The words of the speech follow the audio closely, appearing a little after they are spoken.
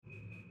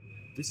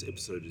This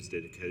episode is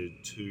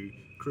dedicated to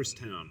Chris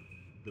Town,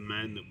 the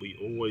man that we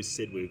always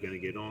said we were going to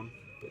get on,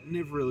 but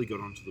never really got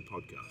onto the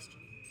podcast.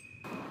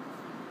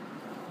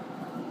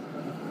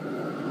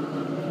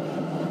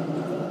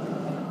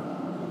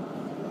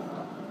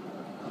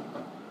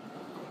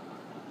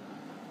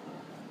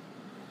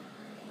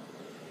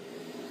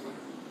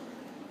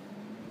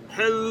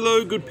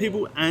 Hello, good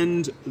people,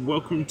 and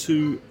welcome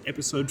to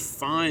episode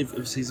 5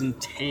 of season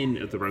 10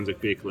 of the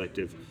Brunswick Beer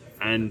Collective.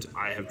 And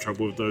I have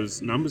trouble with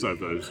those numbers. I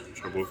have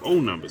trouble with all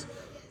numbers.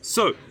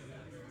 So,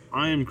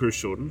 I am Chris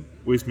Shorten.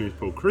 With me is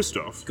Paul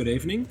Christoph. Good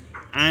evening.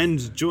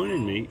 And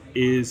joining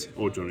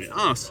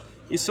us,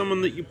 is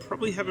someone that you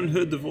probably haven't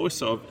heard the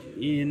voice of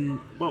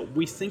in, well,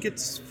 we think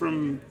it's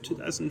from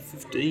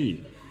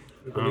 2015.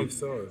 I believe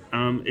so.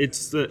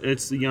 It's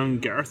the young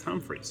Gareth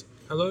Humphries.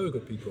 Hello,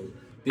 good people.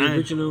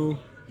 The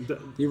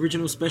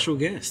original special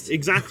guest.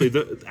 Exactly.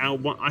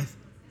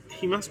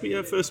 He must be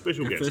our first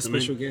special guest. First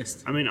special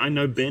guest. I mean, I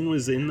know Ben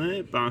was in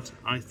there, but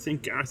I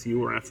think, Gareth, you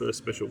were our first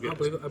special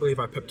guest. I believe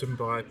I pipped him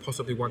by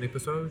possibly one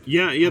episode.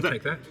 Yeah. I'll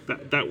take that.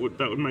 That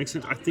would make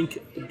sense. I think,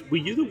 were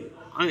you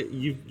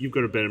you've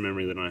got a better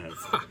memory than I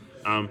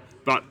have.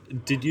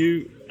 But did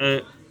you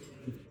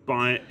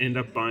end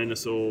up buying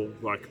us all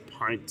like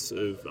pints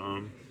of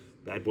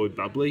Bad Boy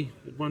Bubbly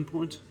at one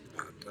point?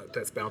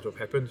 That's bound to have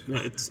happened.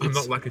 Yeah, I'm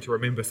not likely to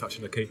remember such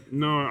an key.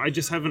 No, I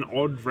just have an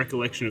odd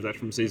recollection of that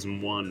from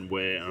season 1,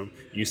 where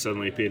you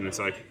suddenly appeared and it's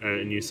like,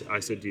 I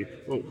said to you,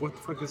 "Well, what the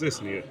fuck is this?"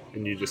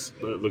 And you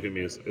just look at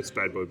me as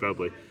Bad Boy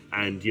Bubbly,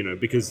 and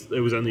because it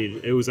was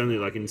only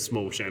like in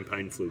small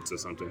champagne flutes or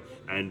something,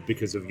 and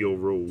because of your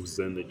rules,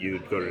 then that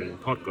you'd got it in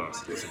pot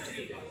glasses or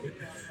something.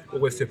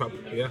 Always step up.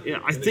 Yeah. Yeah,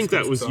 I think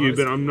that was you,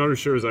 but I'm not as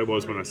sure as I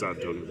was when I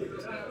started talking about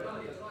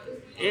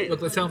this.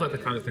 Look, that sounds like the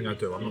kind of thing I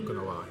do. I'm not going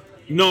to lie.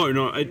 No,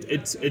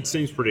 it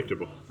seems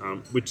predictable,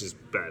 which is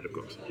bad, of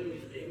course.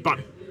 But,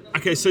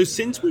 okay, so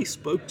since we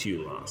spoke to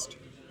you last,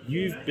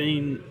 you've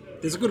been...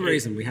 There's a good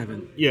reason we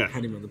haven't Yeah.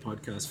 had him on the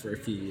podcast for a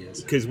few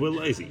years. Because we're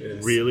lazy.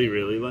 Yes. Really,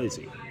 really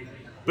lazy.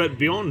 But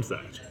beyond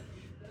that,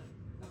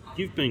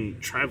 you've been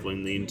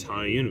travelling the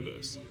entire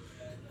universe.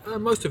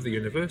 Most of the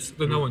universe,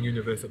 the known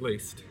universe at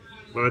least.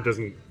 Well, that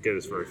doesn't get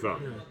us very far.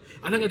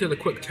 I think I did a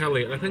quick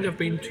tally, and I think I've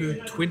been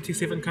to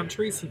 27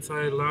 countries since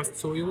I last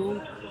saw you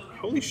all.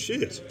 Holy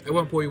shit. I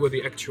won't bore you with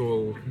the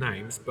actual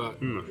names, but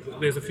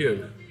there's a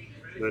few.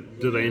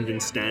 Do they end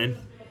in Stan?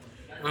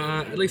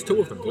 At least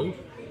 2 of them do.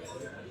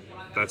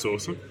 That's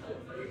awesome.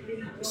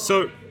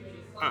 So,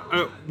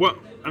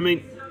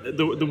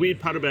 the weird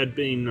part about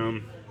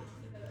being,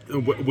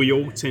 we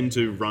all tend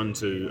to run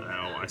to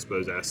our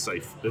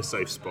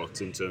safe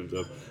spots in terms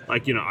of,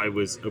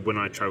 when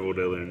I travelled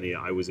earlier in the year,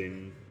 I was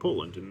in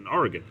Portland in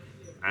Oregon,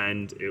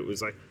 and it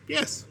was like,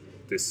 yes,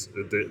 this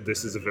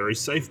is a very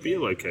safe beer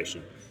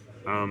location.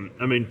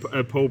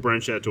 Paul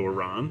branched out to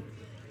Iran.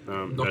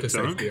 Not a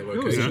safe beer It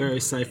was a location. very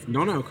safe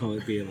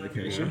non-alcoholic beer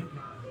location.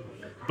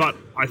 But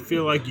I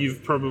feel like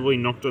you've probably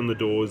knocked on the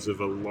doors of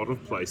a lot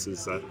of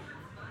places that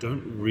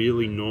don't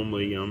really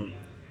normally...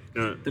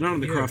 They're not on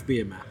the craft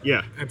beer map.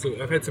 Yeah.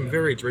 Absolutely. I've had some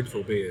very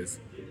dreadful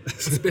beers,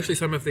 especially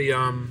some of the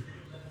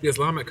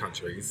Islamic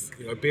countries.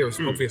 Beer is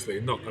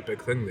obviously not a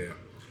big thing there.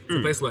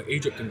 So places like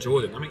Egypt and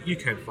Jordan, you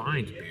can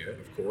find beer,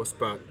 of course,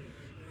 but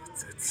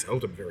it's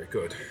seldom very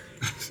good.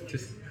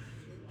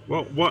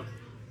 Well, what?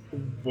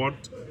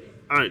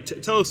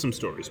 Tell us some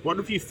stories. What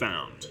have you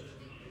found?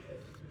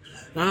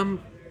 Well,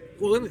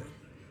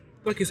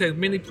 like you said,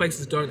 many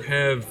places don't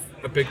have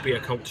a big beer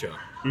culture.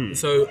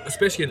 So,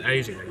 especially in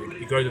Asia,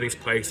 you go to these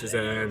places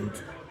and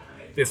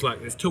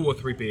there's 2 or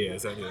 3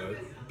 beers, and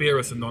beer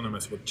is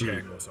synonymous with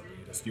Chang or something.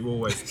 You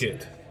always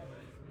get,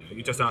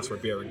 you just ask for a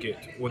beer and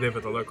get whatever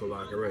the local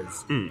lager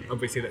is.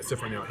 Obviously, that's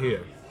different out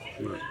here.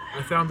 Right.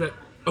 I found that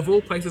of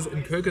all places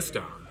in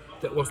Kyrgyzstan,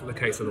 that wasn't the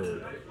case at all.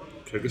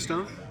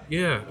 Kyrgyzstan?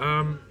 Yeah,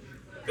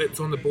 it's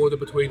on the border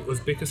between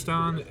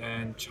Uzbekistan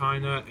and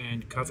China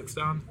and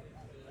Kazakhstan,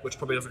 which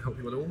probably doesn't help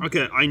you at all.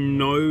 Okay, I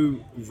know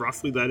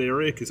roughly that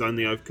area because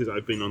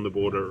I've been on the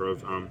border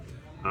of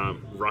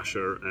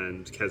Russia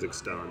and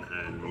Kazakhstan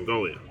and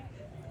Mongolia.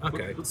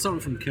 Okay. What's someone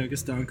from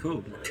Kyrgyzstan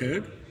called?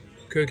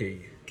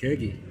 Kyrgy.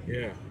 Kyrgy.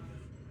 Yeah.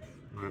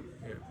 Right.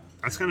 Yeah.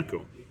 That's kind of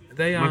cool.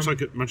 They Much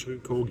like a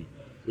corgi,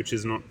 which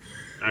is not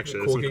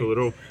actually that's not Corgi. cool at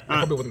all. I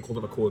probably wouldn't call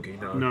them a corgi,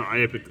 no. No, I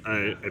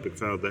epic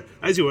failed there.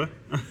 As you were.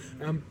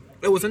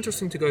 It was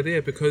interesting to go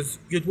there because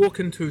you'd walk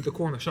into the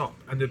corner shop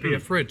and there'd be a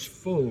fridge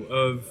full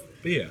of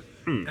beer.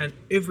 And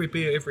every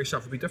beer, every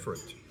shop would be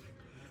different.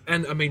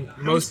 And,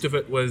 most of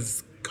it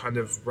was kind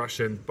of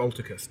Russian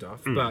Baltica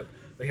stuff, but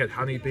they had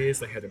honey beers,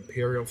 they had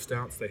imperial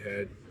stouts, they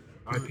had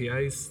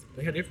IPAs,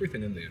 they had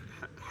everything in there.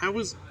 How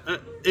was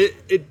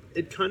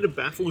it kind of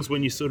baffles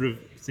when you sort of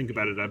think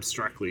about it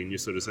abstractly and you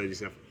sort of say to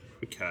yourself,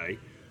 okay,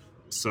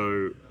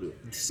 so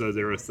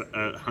there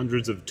are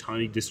hundreds of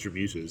tiny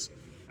distributors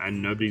and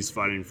nobody's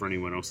fighting for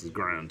anyone else's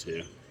ground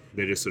here.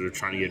 They're just sort of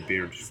trying to get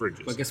beer into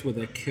fridges. I guess were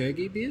they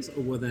Kyrgyz beers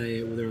or were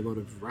there a lot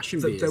of Russian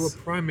beers? They were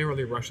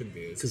primarily Russian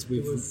beers. Because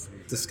we've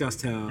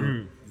discussed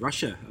how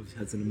Russia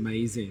has an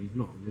amazing,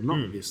 not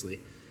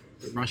obviously,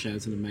 but Russia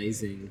has an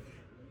amazing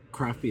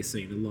craft beer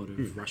scene. A lot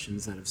of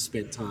Russians that have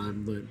spent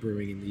time learnt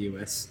brewing in the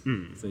US.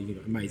 So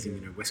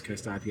amazing, West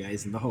Coast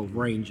IPAs and the whole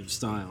range of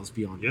styles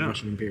beyond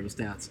Russian Imperial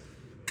Stouts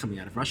coming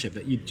out of Russia,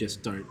 but you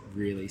just don't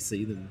really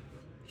see them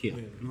here.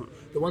 Yeah.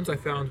 The ones I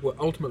found were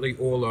ultimately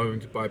all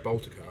owned by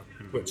Baltica,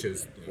 which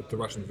is the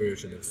Russian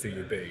version of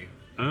CUB.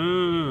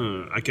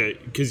 Ah, okay.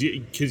 Because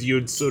you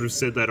had sort of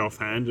said that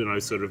offhand, and I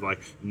sort of like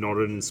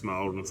nodded and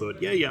smiled and thought,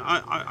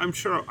 I'm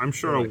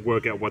sure I'll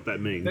work out what that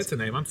means. That's a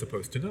name I'm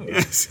supposed to know.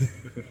 Yes.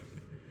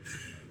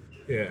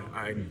 Yeah,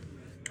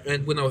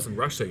 and when I was in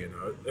Russia,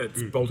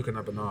 it's Baltica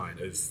Number 9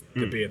 is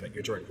the beer that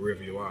you drink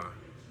wherever you are.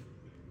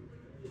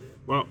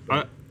 Well,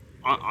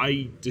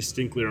 I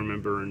distinctly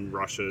remember in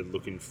Russia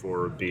looking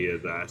for a beer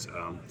that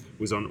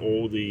was on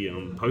all the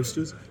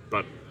posters,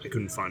 but I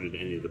couldn't find it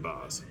in any of the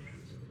bars.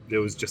 There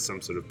was just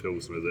some sort of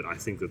pilsner that I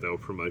think that they were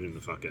promoting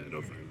the fuck out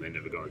of, and they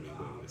never got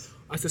anywhere with.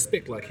 I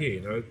suspect, like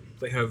here,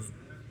 they have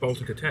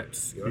Baltica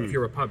taps. If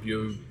you're a pub,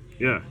 you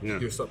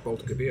suck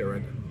Baltica beer,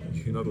 and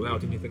you're not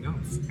allowed anything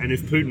else. And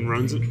if Putin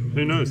runs it,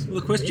 who knows? Well,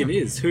 the question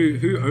is,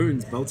 who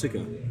owns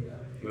Baltica?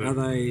 Are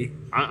they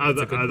AB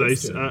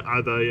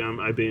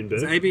and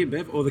is it Bev? AB and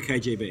Bev or the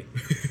KGB?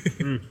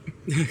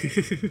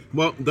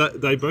 Well,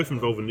 they both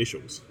involve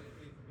initials.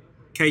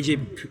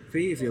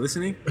 KGB, if you're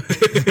listening.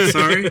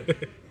 Sorry.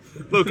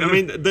 Look, I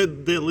mean,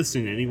 they're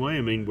listening anyway.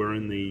 I mean, we're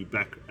in the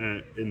back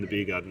in the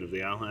beer garden of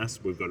the Ale House.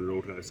 We've got it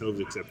all to ourselves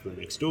except for the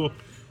next door.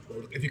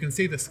 Well, if you can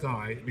see the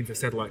sky, it means the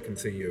satellite can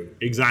see you.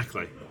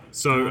 Exactly.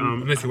 So,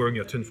 Unless you're wearing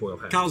your tinfoil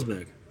hat.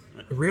 Carlsberg.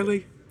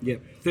 Really?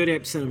 Yep.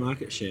 38% of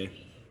market share.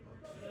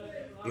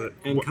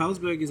 And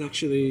Carlsberg is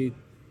actually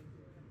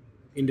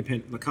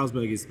independent. Like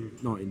Carlsberg is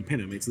not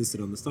independent. I mean, it's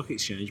listed on the stock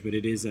exchange, but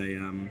it is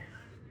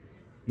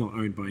not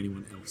owned by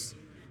anyone else.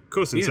 of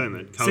course, in saying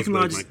that, Second Carlsberg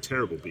largest- make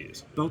terrible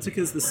beers. Baltica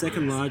is the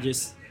second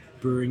largest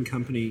brewing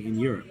company in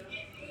Europe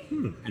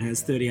and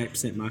has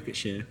 38% market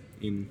share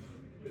in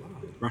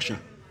Russia.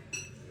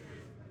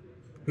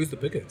 Who's the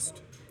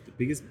biggest? The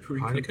biggest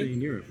brewing Heineken? company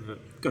in Europe.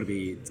 Got to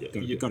be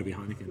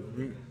Heineken.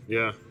 Right?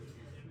 Yeah.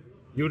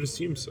 You would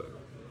assume so.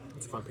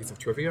 It's a fun piece of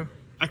trivia.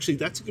 Actually,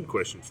 that's a good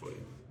question for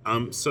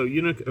you. So,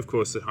 of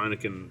course, that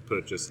Heineken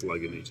purchased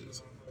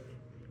Lagunitas.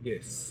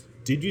 Yes.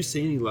 Did you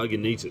see any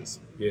Lagunitas?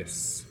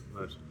 Yes.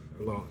 Right.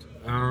 A lot.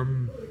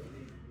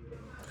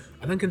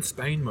 I think in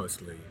Spain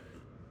mostly.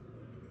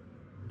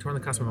 I'm trying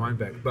to cast my mind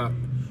back, but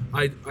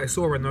I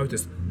saw and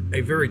noticed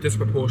a very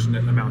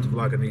disproportionate amount of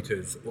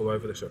Lagunitas all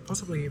over the shop,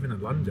 possibly even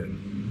in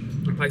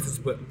London, in places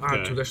that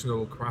aren't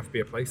traditional craft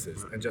beer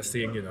places, and just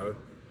seeing,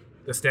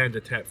 the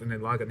standard taps and then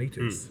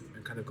Lagunitas,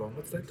 and kind of going,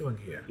 what's that doing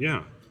here?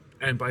 Yeah.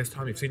 And by the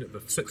time you've seen it the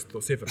 6th or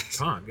 7th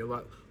time, you're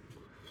like,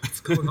 what's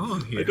going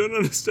on here? I don't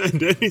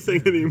understand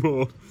anything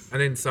anymore.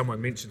 And then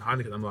someone mentioned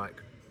Heineken, I'm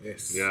like,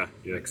 yes, Yeah.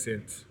 makes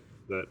sense.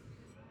 All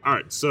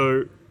right,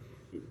 so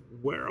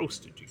where else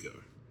did you go?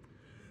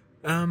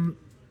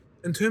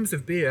 In terms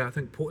of beer, I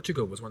think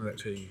Portugal was one of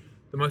actually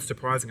the most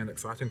surprising and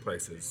exciting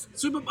places.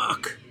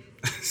 Superbock.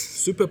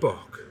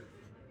 Superbock.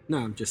 No,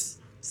 I'm just.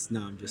 So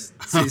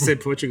you said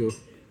Portugal.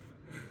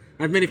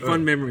 I have many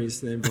fun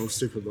memories that involve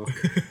Superbock.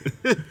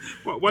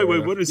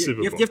 Wait, what is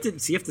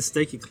Superbock? You have to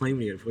stake your claim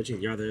when you go to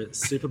Portugal. You're either a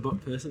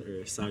Superbock person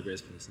or a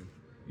Sagres person.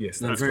 Yes,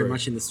 I'm that's very true.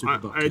 much in the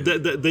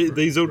Superbock.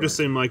 These all just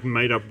seem like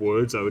made-up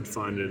words I would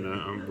find in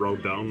a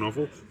Roald Dahl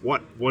novel.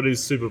 What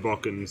is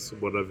Superbock and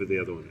whatever the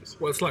other one is?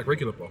 Well, it's like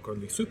regular bock,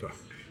 only super.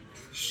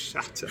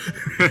 Shut up.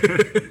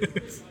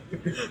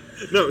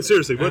 No,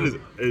 seriously, what is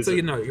it? So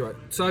you're right.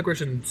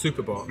 Sagres and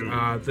Superbock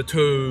are the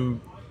two.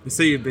 The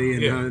CUB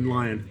and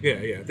Lion.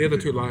 Yeah, they're the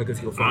two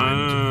lagers you'll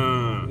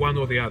find. One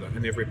or the other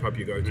in every pub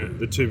you go to.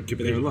 The two But there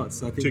competing, are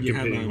lots. I think two you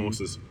have competing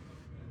horses.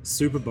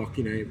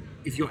 Superbock.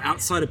 If you're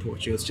outside of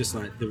Portugal, it's just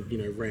like the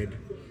red,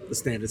 the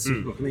standard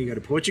Superbock. And then you go to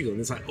Portugal, and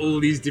there's like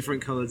all these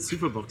different coloured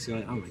Superbocks. You're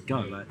like, oh my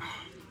god, like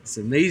it's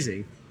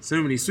amazing.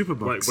 So many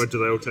Superbocks. Wait, what do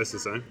they all taste the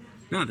same?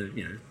 No,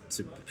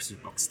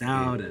 Superbock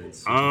Stout and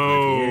Superbock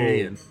Oh.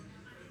 IPA and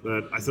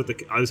But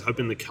I was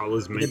hoping the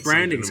colours meant the something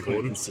branding's quite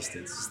important.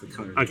 consistent. It's just the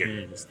colour Okay. of the can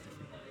is different.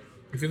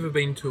 If you've ever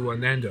been to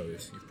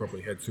Nando's, you've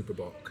probably had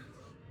Superbock.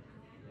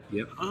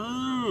 Yep.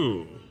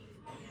 Oh,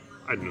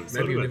 I didn't know.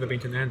 Maybe you've never been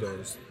to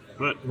Nando's.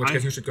 But In which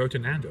case, you should go to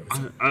Nando's.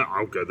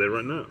 I'll go there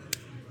right now.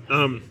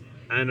 And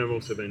I've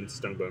also been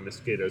stung by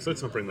mosquitoes.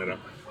 Let's not bring that up.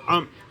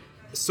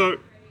 So,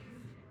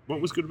 what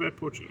was good about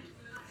Portugal?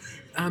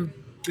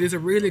 There's a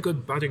really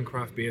good budding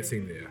craft beer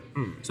scene there.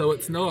 So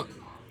it's not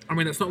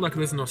like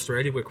it is in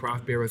Australia where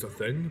craft beer is a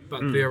thing,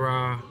 but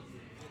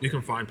you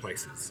can find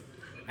places.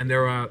 And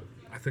there are,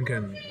 I think,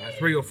 in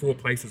 3 or 4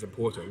 places in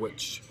Porto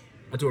which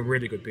are doing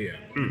really good beer.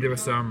 And there are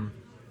some,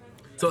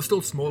 so it's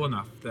still small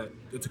enough that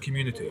it's a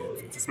community,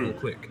 it's a small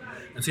clique.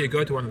 And so you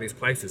go to one of these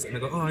places and they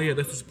go, oh yeah,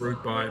 this is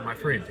brewed by my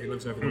friend who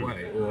lives over the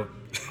way, or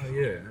oh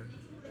yeah.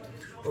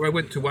 Or I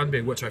went to one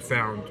beer which I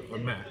found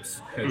on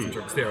Maps, had some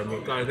drinks there, and the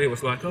guy there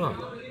was like,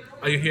 "Oh,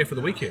 are you here for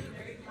the weekend?"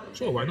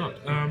 Sure, why not?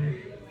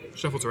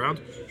 Shuffles around.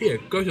 Here,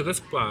 go to this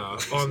bar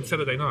on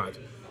Saturday night.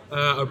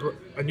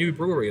 A new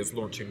brewery is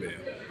launching there.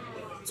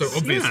 So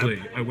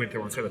obviously, I went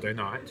there on Saturday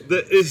night.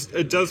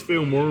 It does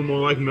feel more and more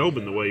like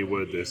Melbourne the way you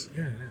word this.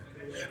 Yeah.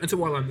 And so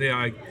while I'm there,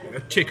 I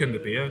check in the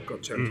beer,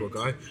 got chatting to a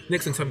guy.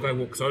 Next thing, some guy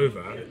walks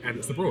over, and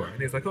it's the brewer.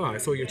 And he's like, "Oh, I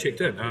saw you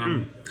checked in.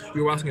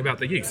 You were asking about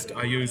the yeast.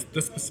 I used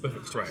this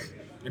specific strain."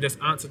 And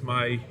just answered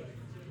my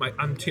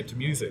untipped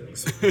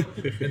musings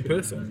in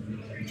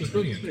person. Which is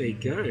brilliant. There you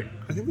go.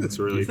 I think that's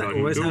really Does that fucking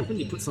always cool. happen?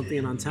 You put something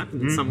in Untapped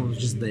and then someone was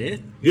just there?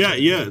 Yeah.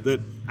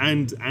 That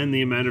and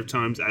the amount of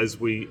times as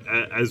we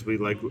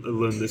like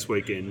learned this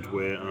weekend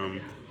where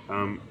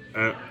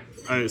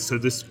so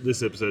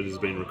this episode has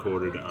been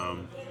recorded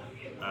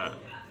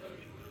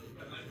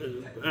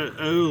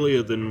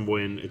earlier than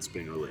when it's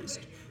been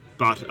released.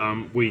 But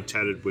we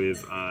chatted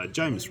with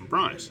James from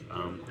Bright,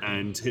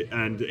 and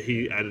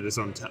he added us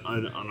on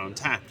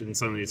Untapped, and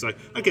suddenly it's like,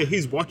 okay,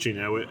 he's watching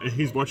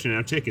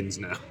our check-ins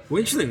now. Well,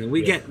 interesting.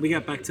 We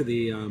get back to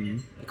the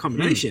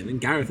combination, and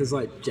Gareth is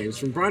like, James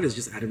from Bright has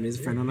just added me as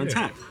a friend on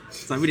Untapped.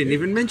 It's like, we didn't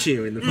even mention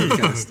you in the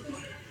podcast.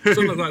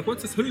 So I'm like,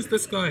 what's this? Who's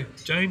this guy?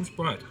 James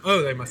Bright.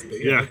 Oh, they must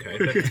be. Yeah.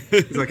 Okay.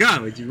 He's like,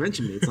 did you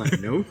mention me? It's like,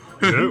 no.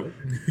 No,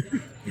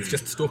 He's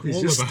just stalking He's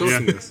all just of us.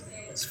 stalking us.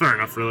 it's fair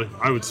enough, really.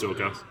 I would stalk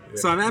us.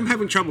 So I'm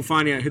having trouble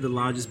finding out who the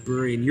largest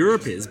brewery in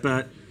Europe is,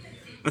 but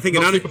I think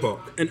Not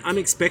Superbock. an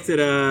unexpected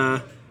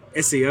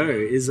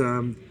SEO is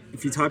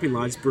if you type in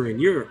largest brewery in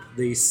Europe,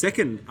 the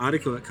second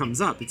article that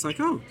comes up, it's like,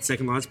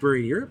 second largest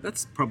brewery in Europe?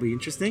 That's probably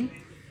interesting.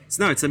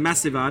 So no, it's a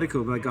massive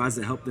article by guys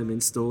that helped them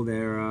install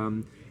their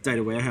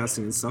data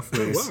warehousing and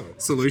software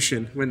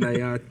solution when they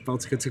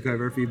Baltica took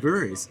over a few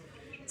breweries.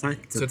 It's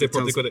like, So they've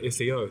probably got an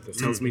SEO. That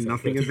tells me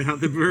nothing about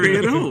the brewery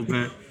at all,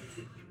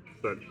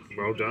 But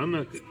well done.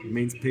 it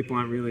means people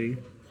aren't really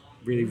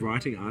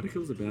writing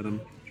articles about them.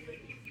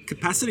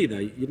 Capacity, though,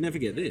 you'd never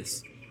get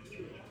this.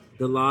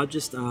 The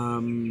largest,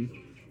 Heineken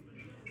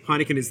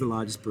is the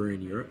largest brewery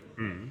in Europe.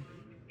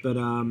 But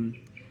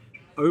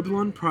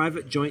Obolon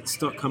Private Joint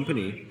Stock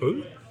Company,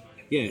 Who?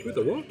 yeah, Who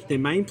the what? their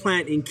main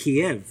plant in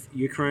Kiev,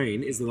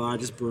 Ukraine, is the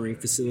largest brewing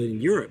facility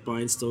in Europe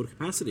by installed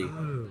capacity.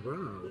 Oh,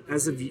 wow.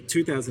 As of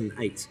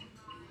 2008.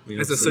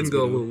 As a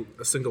single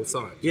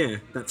site. Yeah,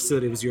 that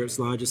facility was Europe's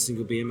largest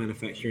single beer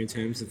manufacturer in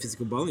terms of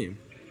physical volume.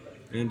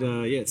 And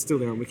it's still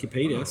there on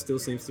Wikipedia, still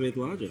seems to be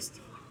the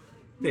largest.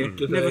 Yeah,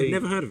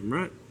 never heard of them,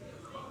 right?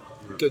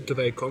 Do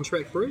they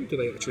contract brew? Do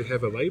they actually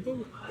have a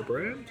label, a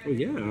brand? Well,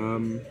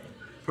 yeah,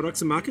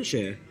 products and market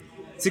share.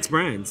 6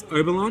 brands: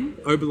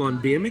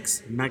 Obolon Beer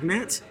Mix,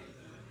 Magnat,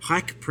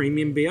 Hike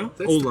Premium Beer,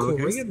 That's all the lowercase.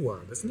 Korean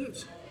one, isn't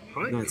it?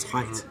 No, it's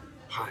Hiked.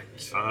 Height.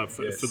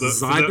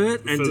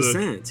 Zybert and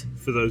Descent.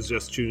 For those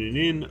just tuning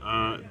in,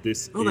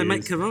 this Oh, is... they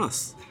make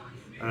Kvass.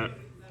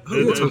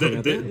 We'll talk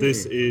about that,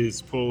 this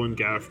is Paul and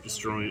Gareth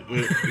destroying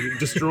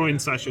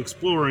 /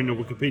 exploring a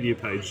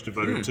Wikipedia page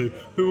devoted to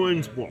who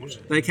owns what.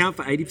 They account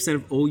for 80%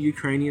 of all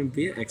Ukrainian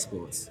beer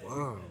exports.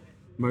 Wow.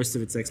 Most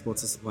of its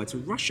exports are supplied to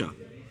Russia.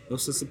 They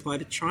also supply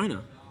to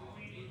China.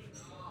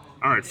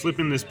 All right,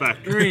 flipping this back.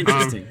 Very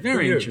interesting.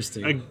 Very you?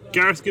 interesting.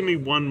 Gareth, give me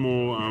one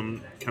more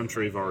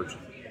country of origin.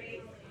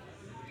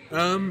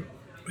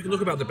 We can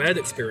talk about the bad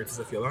experiences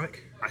if you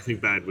like. I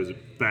think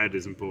bad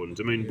is important.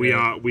 I mean, we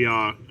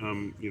are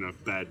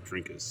bad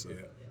drinkers. So.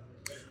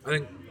 Yeah. I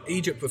think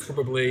Egypt was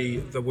probably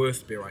the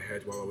worst beer I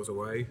had while I was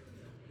away.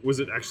 Was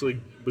it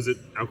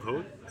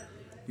alcoholic?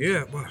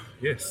 Yeah, well,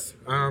 yes.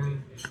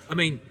 I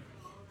mean,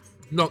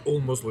 not all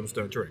Muslims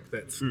don't drink.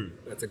 That's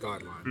a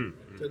guideline.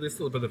 So there's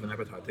still a bit of an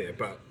appetite there,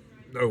 but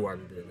no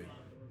one really.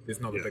 There's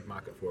not a big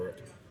market for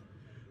it.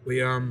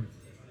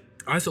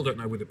 I still don't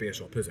know where the beer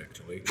shop is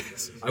actually.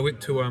 I went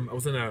to I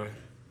was in a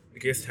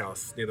guest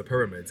house near the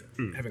pyramids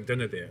having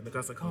dinner there, and the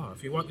guy's like, "Oh,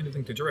 if you want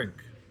anything to drink,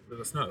 let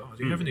us know." "Oh,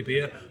 do you have any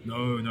beer?"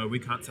 No, we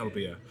can't sell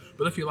beer.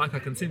 But if you like, I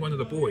can send one of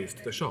the boys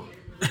to the shop.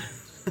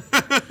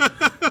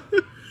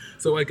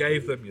 So I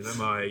gave them,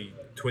 my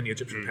 20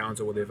 Egyptian pounds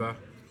or whatever,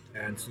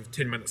 and sort of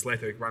 10 minutes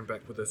later, he ran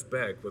back with this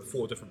bag with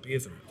 4 different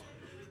beers in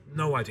it.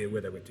 No idea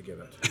where they went to get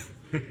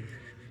it.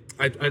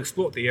 I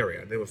explored the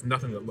area, and there was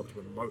nothing that looked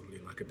remotely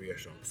like a beer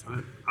shop.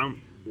 So.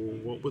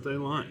 What were they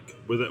like?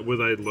 Were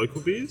they local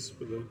beers?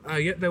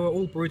 Yeah, they were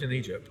all brewed in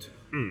Egypt.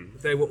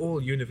 They were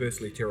all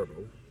universally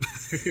terrible.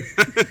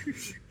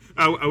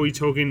 Are we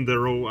talking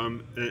they're all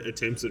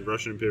attempts at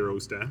Russian Imperial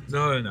Stout?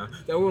 No.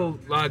 They were all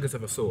lagers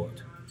of a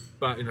sort.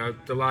 But,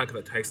 the lager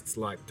that tastes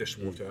like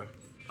dishwater.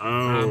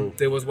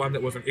 There was one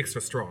that wasn't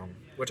extra strong,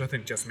 which I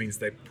think just means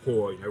they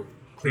pour,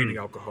 cleaning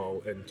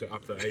alcohol into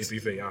up the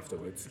ABV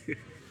afterwards.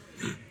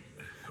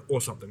 Or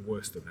something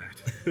worse than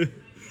that.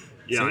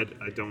 Yeah,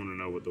 I don't want to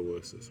know what the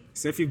worst is.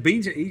 So if you've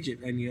been to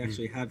Egypt and you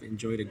actually have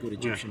enjoyed a good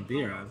Egyptian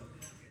beer,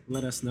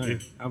 let us know.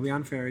 Are we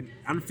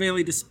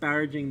unfairly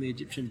disparaging the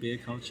Egyptian beer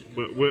culture?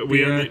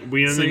 We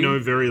only know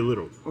very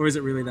little. Or is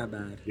it really that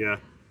bad? Yeah,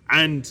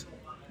 and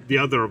the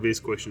other obvious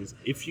question is,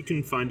 if you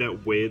can find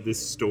out where this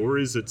store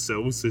is that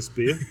sells this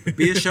beer,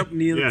 Beer shop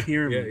near Yeah. the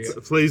pyramids.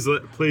 Yeah,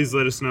 please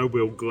let us know.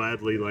 We'll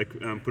gladly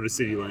put a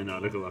City Lane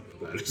article up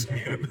about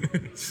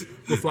it.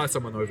 We'll fly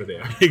someone over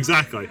there.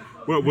 Exactly.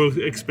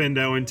 We'll expend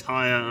our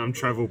entire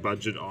travel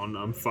budget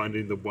on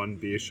finding the one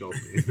beer shop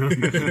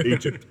in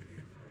Egypt.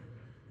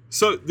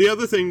 So the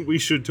other thing we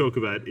should talk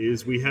about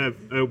is we've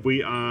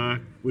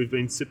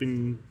been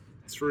sipping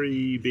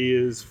 3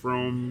 beers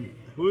from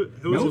who is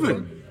Melbourne. it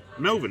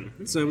from? Melbourne.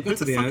 So we got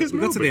to Who the fuck is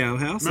Melbourne? ale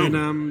house, Melbourne.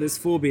 and there's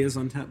 4 beers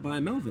on tap by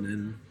Melbourne,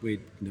 and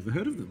we'd never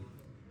heard of them.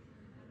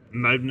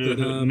 And they've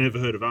never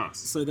heard of us.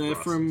 So they're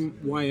Christ. from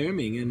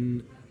Wyoming,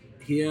 and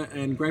here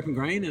and Grape and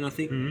Grain, and I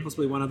think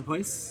possibly one other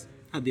place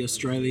had the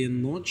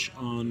Australian launch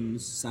on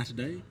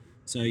Saturday,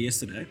 so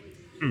yesterday.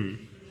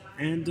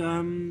 And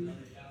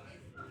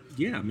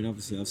yeah, I mean,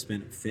 obviously I've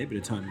spent a fair bit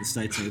of time in the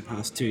States over the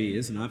past 2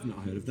 years, and I've not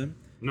heard of them.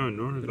 No,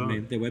 nor have I I.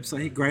 mean, their website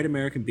here, Great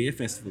American Beer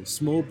Festival,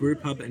 Small Brew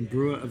Pub and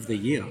Brewer of the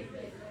Year.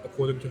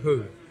 According to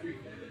who?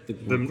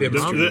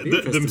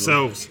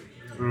 Themselves.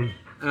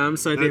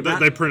 So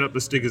They print up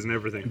the stickers and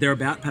everything. their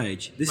about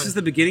page. This is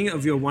the beginning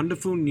of your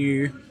wonderful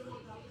new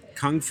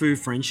kung fu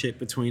friendship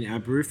between our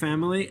brew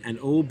family and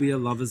all beer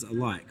lovers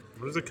alike.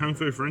 What is a kung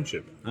fu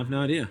friendship? I've no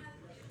idea.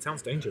 It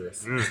sounds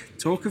dangerous. Yeah.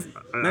 Talk of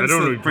I maybe it's don't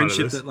know the part of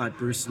friendship this. that like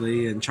Bruce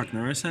Lee and Chuck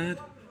Norris had.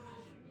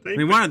 I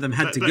mean, one of them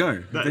had to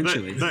go,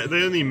 eventually.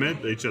 They only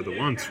met each other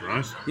once,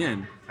 right? Yeah.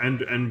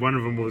 And one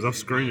of them was off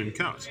screen and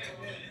cut.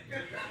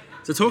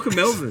 So Talk of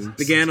Melbourne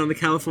began on the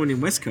Californian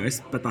West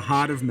Coast, but the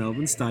heart of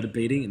Melbourne started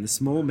beating in the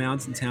small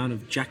mountain town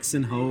of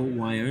Jackson Hole,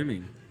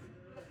 Wyoming.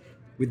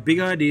 With big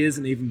ideas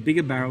and even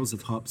bigger barrels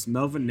of hops,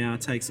 Melbourne now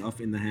takes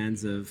off in the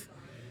hands of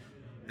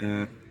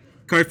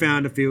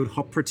co-founder field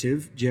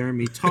operative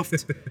Jeremy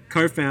Toft,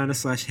 co-founder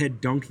 / head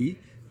donkey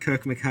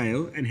Kirk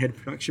McHale, and head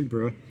production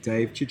brewer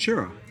Dave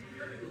Chichura.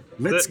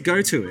 Let's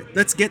get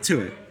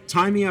to it.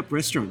 Tie Me Up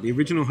Restaurant, the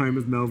original home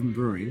of Melbourne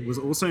Brewing, was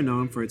also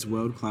known for its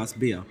world-class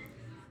beer.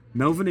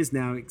 Melbourne is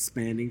now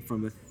expanding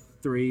from a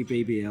 3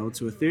 BBL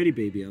to a 30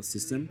 BBL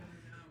system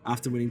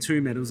after winning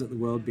 2 medals at the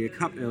World Beer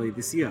Cup earlier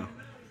this year.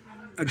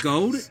 A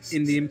gold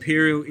in the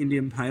Imperial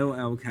Indian Pale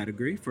Ale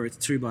category for its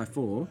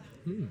 2x4,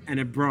 and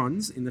a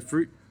bronze in the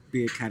fruit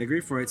beer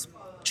category for its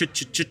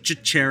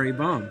cherry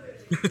bomb.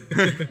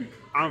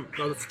 No,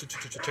 that's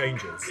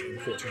changes,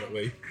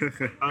 unfortunately.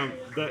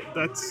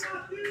 That's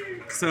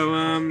So,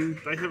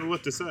 they have a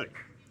lot to say.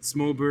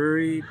 small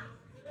brewery.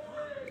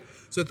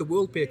 So the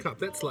World Beer Cup,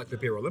 that's like the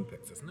Beer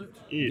Olympics, isn't it?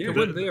 Yeah, To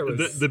win there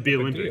is the Beer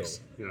a big Olympics.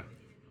 deal. Yeah.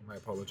 My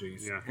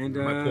apologies. Yeah. And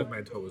My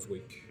portmanteau is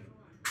weak.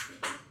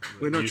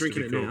 we're not used to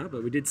drinking it be cool. now,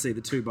 but we did see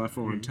the 2x4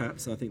 on tap,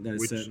 so I think that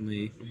is Which-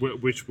 certainly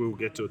Which we'll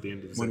get to at the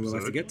end of this one episode.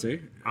 we'll have to get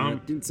to. I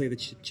Um, didn't see the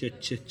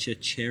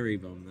cherry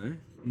bomb, though.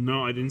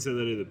 No, I didn't say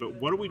that either. But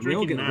what are we We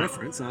all drinking get a now?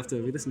 reference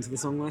after we listened to the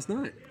song last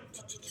night.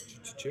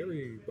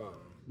 Cherry bar.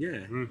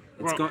 Yeah,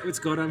 Well- it's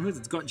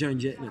got Joan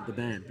Jett in it, the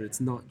band, but it's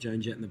not Joan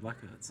Jett and the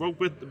Blackhearts. Well,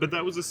 but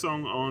that was a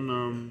song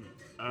on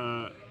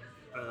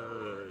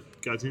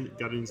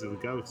Guardians of the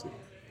Galaxy.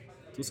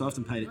 It's also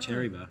often paid at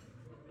Cherry Bar.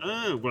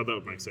 Well, that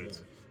would make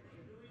sense.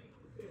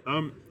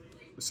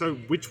 So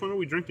which one are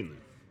we drinking then?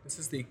 This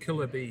is the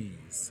Killer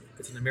Bees.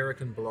 It's an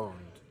American blonde.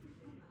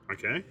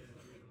 Okay.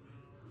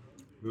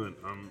 Right,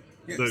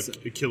 Yeah, though so-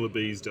 Killer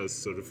Bees does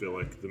sort of feel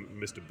like the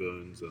Mr.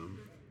 Burns.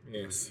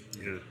 Yes.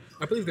 Yeah.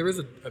 I believe there is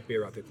a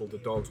beer out there called the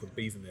Dogs with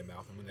Bees in their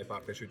mouth, and when they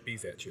bark, they shoot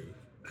bees at you.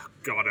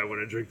 God, I want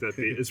to drink that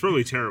beer. It's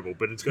probably terrible,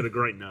 but it's got a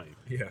great name.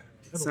 Yeah.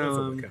 That's So,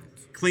 all that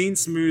counts. clean,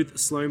 smooth,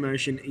 slow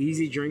motion,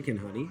 easy drinking,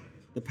 honey.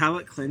 The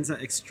palate cleanser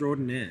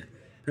extraordinaire.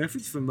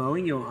 Perfect for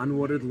mowing your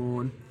unwatered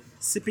lawn,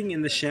 sipping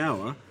in the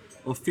shower,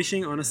 or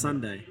fishing on a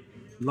Sunday.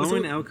 Low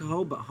in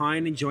alcohol but high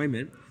in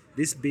enjoyment,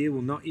 this beer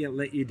will not yet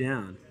let you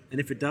down. And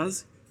if it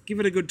does, give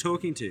it a good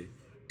talking to.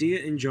 Dear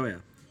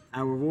enjoyer,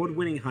 our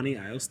award-winning honey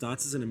ale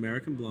starts as an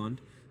American blonde.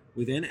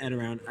 We then add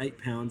around 8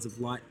 pounds of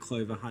light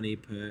clover honey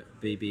per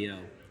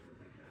BBL.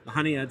 The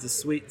honey adds a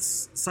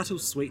subtle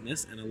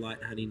sweetness and a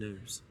light honey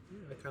nose.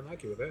 I can't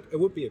argue with that. It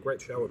would be a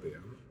great shower beer.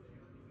 I'm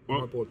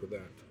Well, on board with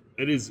that.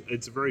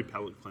 it's a very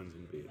palate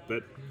cleansing beer.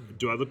 But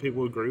do other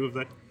people agree with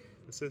that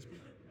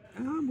assessment?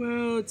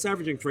 Well, it's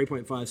averaging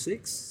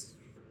 3.56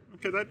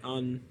 Okay, that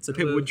so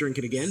people would drink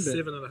it again, but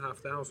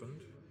 7,500.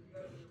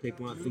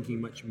 people aren't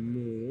thinking much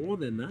more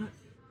than that.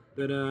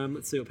 But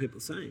let's see what people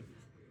are saying.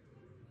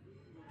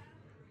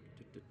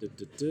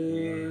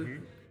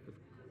 Here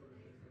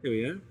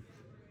we go.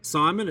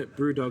 Simon at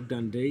Brewdog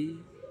Dundee,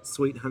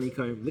 Sweet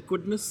Honeycomb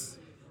Liquidness,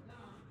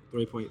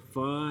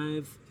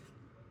 3.5.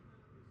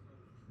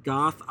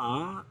 Garth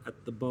R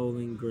at the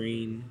Bowling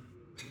Green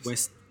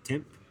West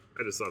Temp.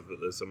 I just love that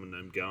there's someone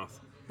named Garth.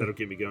 That'll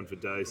keep me going for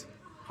days.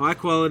 High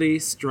quality,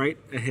 straight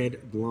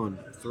ahead blonde,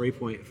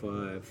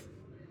 3.5.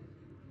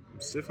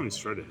 It's definitely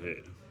straight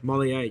ahead.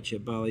 Molly H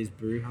at Barley's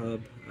Brew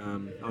Hub.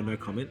 No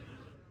comment.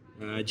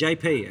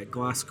 JP at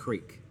Glass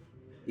Creek.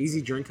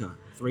 Easy drinker,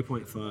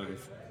 3.5.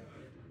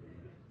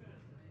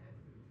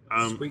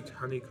 Sweet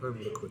honeycomb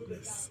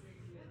liquidness.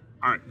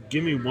 All right,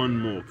 give me one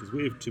more because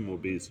we have 2 more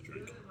beers to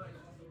drink.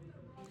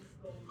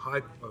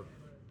 High. Oh,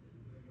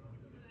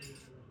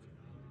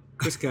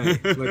 Chris K.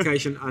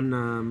 Location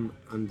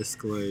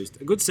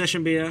undisclosed. A good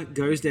session beer,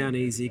 goes down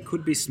easy,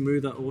 could be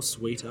smoother or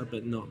sweeter,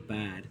 but not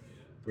bad.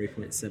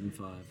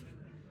 3.75.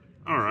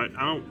 All right,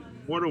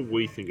 what do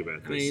we think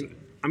about I this? mean,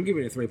 I'm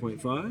giving it a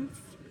 3.5.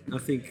 I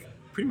think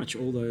pretty much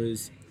all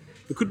those.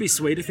 The could be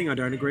sweeter thing I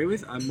don't agree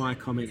with. My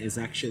comment is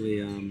actually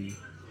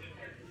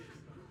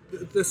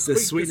the the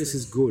sweetness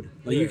is good.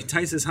 Like Yeah. you can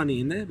taste there's honey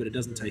in there, but it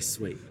doesn't taste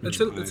sweet. It's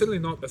which it's certainly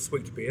not a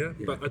sweet beer,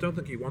 but I don't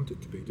think you want it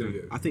to be, do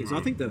you? I think so.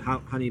 I think that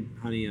honey,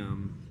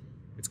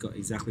 it's got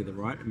exactly the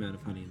right amount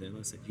of honey there. Like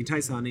I said, you can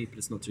taste honey, but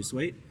it's not too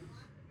sweet.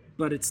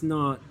 But it's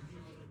not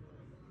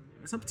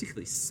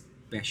particularly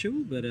special.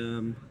 But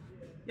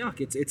yeah,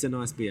 like it's a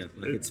nice beer.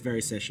 Like it's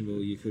very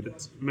sessionable. You could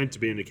It's meant to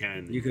be in a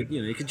can. you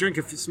could drink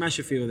smash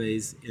a few of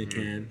these in a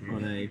can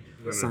on a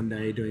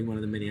Sunday doing one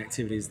of the many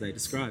activities they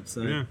describe.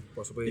 So Yeah.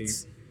 Possibly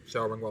It's-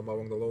 showering while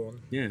mowing the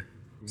lawn. yeah,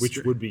 Which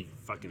Stra- would be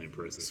fucking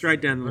impressive.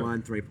 straight down the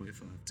line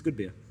 3.5. It's a good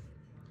beer.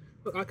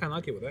 Look, I can't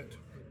argue with that.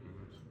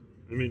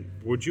 I mean,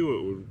 would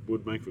you? It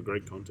would make for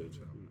great content.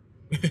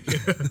 I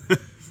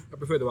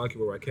prefer to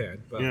argue where I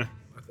can, but Yeah.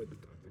 I think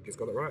he's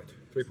got it right.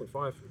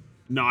 3.5.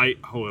 No, I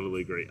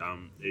wholeheartedly agree.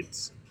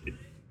 It's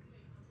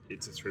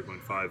a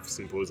 3.5.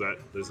 Simple as that.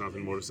 There's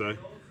nothing more to say.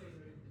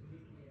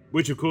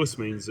 Which, of course,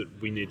 means that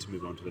we need to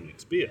move on to the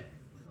next beer.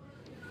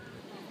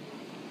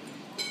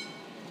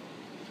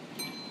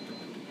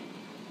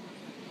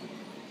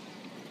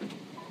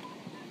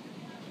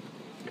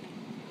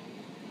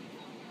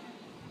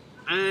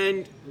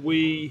 And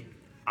we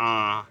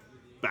are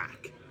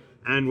back.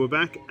 And we're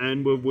back,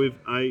 and we're with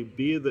a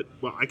beer that,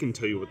 well, I can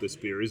tell you what this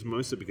beer is,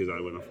 mostly because I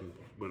went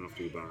off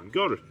to the bar and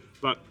got it.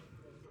 But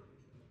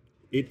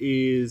it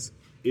is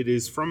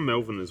from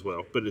Melbourne as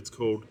well, but it's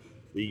called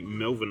the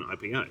Melbourne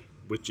IPA,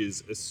 which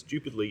is a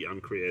stupidly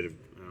uncreative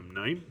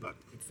name, but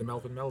It's the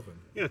Melvin Melvin.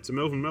 yeah, it's a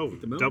Melbourne. Melbourne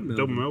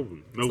Double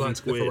Melbourne. It's Melbourne like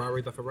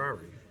Square. the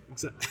Ferrari.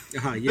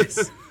 Ah,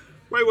 yes.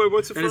 Wait,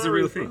 what's a Ferrari? That is a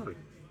real Ferrari? thing.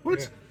 What?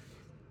 Yeah.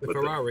 The What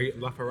the- Ferrari,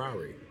 La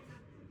Ferrari.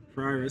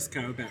 Ferrari race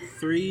car about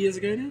 3 years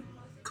ago now,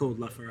 called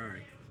La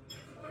Ferrari.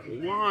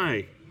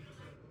 Why?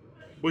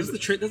 Was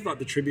That's it, that's like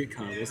the tribute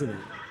car, wasn't it?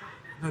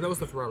 No, that was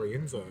the Ferrari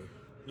Enzo.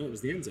 No, it was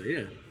the Enzo,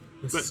 yeah.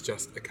 This But- is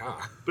just a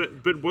car.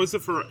 but was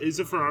is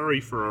a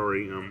Ferrari?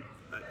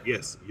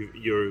 Yes,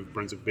 you're a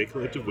Brunswick Beer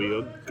Collective.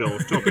 We'll go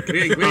off topic.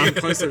 We're getting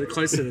closer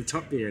to the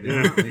top beer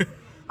now,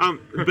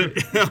 aren't we?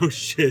 But oh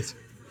shit.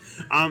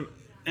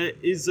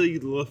 Is the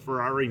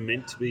LaFerrari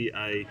meant to be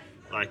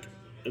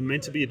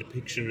meant to be a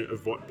depiction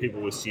of what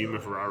people assume a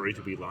Ferrari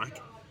to be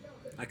like?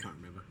 I can't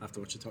remember. I have to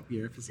watch a Top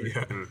Gear episode.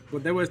 Yeah.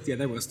 Well, they were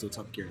still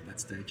Top Gear at that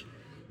stage.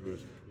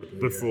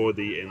 Before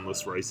the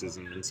endless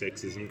racism and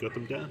sexism got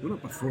them down. Well,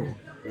 not before.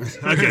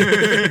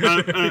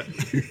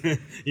 Okay.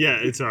 Yeah,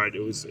 it's alright. It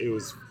was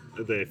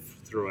there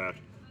throughout.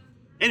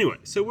 Anyway,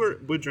 so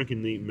we're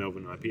drinking the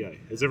Melbourne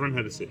IPA. Has everyone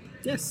had a sip?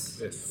 Yes.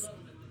 Yes.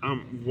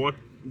 What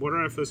are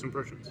our first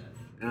impressions?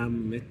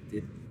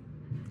 It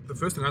The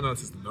first thing I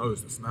noticed is the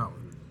nose, the smell.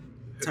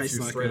 Hits Tastes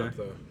you like straight a- up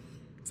the.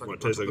 It's like What,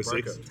 a punch tastes like up a the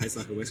six? bracket. tastes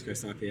like a West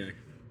Coast IPA.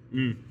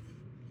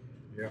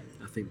 Yeah.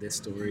 I think their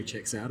story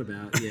checks out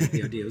about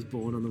the idea was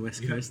born on the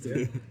West Coast.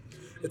 Yeah.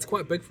 It's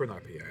quite big for an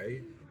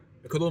IPA.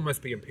 It could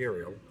almost be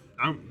imperial.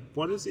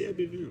 What is the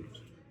ABV?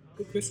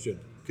 Good question.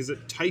 Because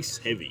it tastes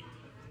heavy.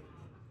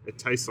 It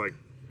tastes like,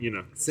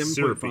 7.5.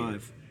 syrupy.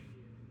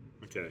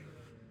 Okay.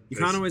 You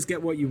can't always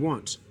get what you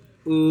want.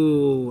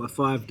 Ooh, a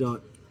 5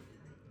 dot.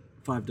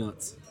 5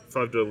 dots.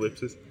 5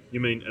 ellipsis. You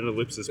mean an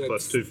ellipsis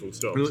plus 2 full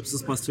stops?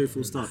 Ellipsis plus 2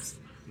 full stops.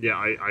 Yeah,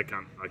 I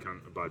can't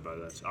abide by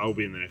that. I'll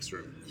be in the next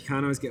room. You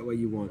can't always get what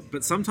you want,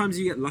 but sometimes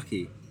you get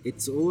lucky.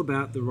 It's all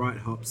about the right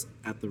hops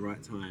at the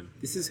right time.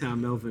 This is how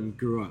Melvin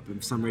grew up, and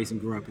for some reason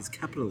grew up is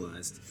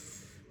capitalized.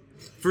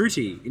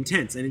 Fruity,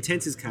 intense, and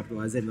intense is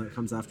capitalized even though it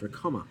comes after a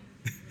comma.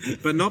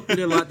 But not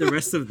bitter like the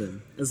rest of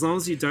them. As long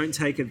as you don't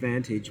take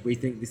advantage, we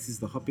think this is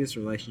the hoppiest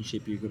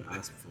relationship you could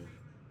ask for.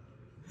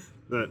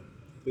 That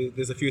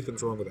There's a few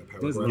things wrong with that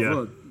paragraph. There's, Yeah.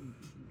 well,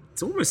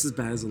 it's almost as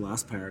bad as the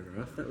last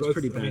paragraph. That was Both-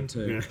 pretty I bad mean,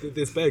 too.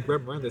 There's bad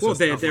grammar and there's Well,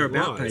 just their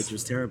outright about lies. page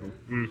was terrible.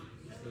 You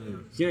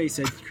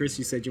know, Chris,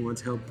 you said you want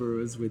to help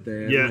brewers with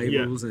their Yeah,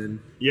 labels and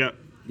yeah.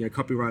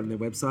 copyrighting their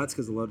websites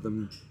because a lot of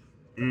them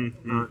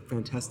aren't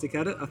fantastic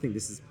at it. I think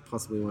this is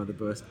possibly one of the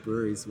best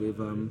breweries we've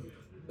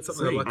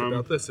Something I like Um,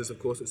 about this is, of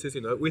course, it says,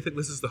 we think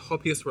this is the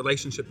hoppiest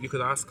relationship you could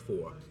ask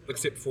for,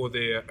 except for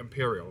their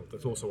Imperial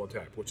that's also on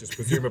tap, which is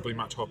presumably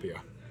much hoppier.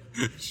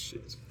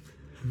 Shit.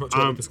 I'm not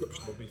sure what the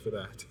description will be for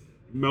that.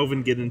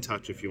 Melvin, get in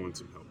touch if you want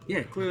some help.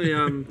 Yeah, clearly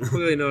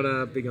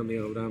not big on the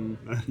old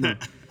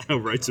Our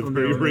rates are On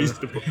very the-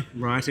 reasonable.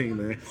 writing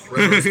there.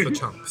 Reverence the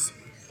chumps.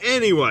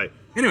 Anyway,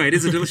 Anyway, it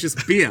is a delicious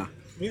beer,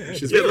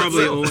 which is Yeah,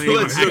 probably let's- all let's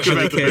anyone talk actually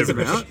about the cares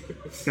beverage.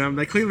 about.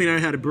 They clearly know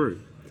how to brew.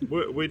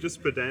 we're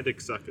just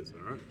pedantic suckers,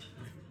 all right?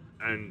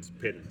 And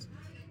pedants,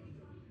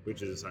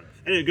 which is the same.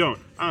 Anyway, go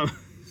on.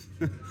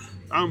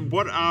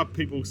 What are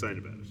people saying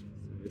about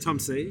it? Tom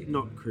C,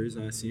 not Cruz,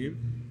 I assume.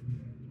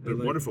 But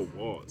what if it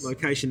was?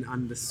 Location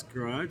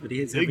undescribed, but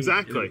he's having it in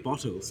Exactly. a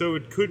bottle. So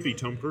it could be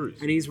Tom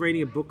Cruise. And he's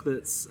reading a book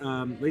that's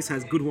at least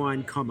has good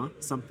wine, comma,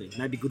 something.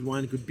 Maybe good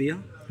wine, good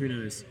beer. Who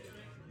knows?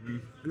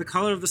 And the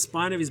colour of the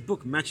spine of his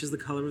book matches the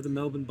colour of the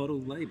Melbourne bottle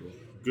label.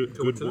 Good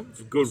Coincidence?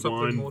 Or good something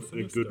wine, more a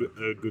sinister?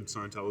 good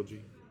Scientology.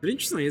 But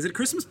interestingly, is it a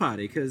Christmas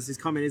party? Because his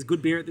comment is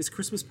good beer at this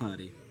Christmas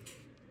party.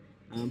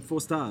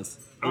 4 stars.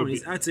 I Oh, would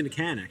and be- it's in a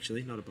can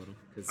actually, not a bottle.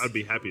 'Cause- I'd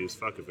be happy as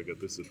fuck if I got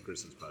this at a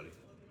Christmas party.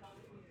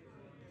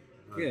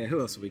 yeah, who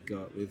else have we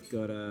got? We've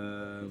got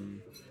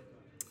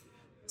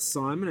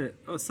Simon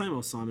at same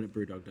old Simon at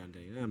Brewdog Dundee.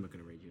 I'm not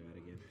going to read you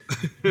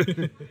out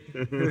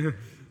again.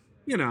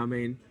 You know, I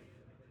mean,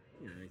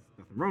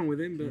 nothing wrong with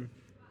him, but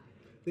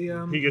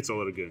The He gets a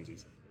lot of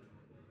Guernseys.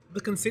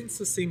 the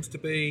consensus seems to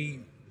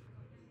be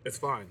it's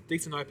fine,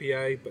 decent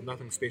IPA, but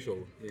nothing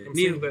special. yeah. I'm Neil,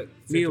 seeing that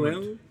Neil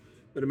sentiment. L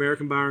at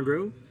American Bar and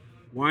Grill,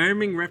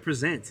 Wyoming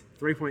represent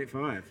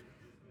 3.5.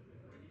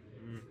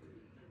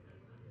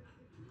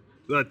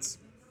 That's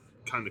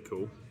kind of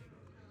cool.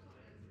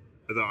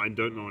 Although I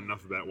don't know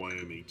enough about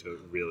Wyoming to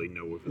really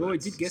know if Well, I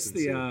that's did guess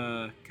sincere.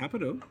 the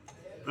capital.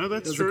 Oh,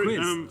 that's There's a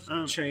true.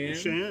 quiz.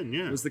 Cheyenne,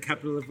 yeah. Was the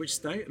capital of which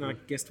state? And I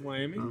guessed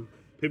Wyoming.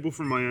 People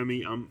from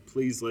Miami,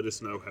 please let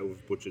us know how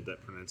we've butchered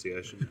that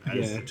pronunciation,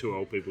 as Yeah. the 2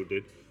 old people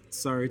did.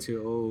 Sorry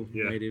to all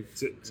Yeah. Native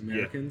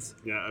Americans.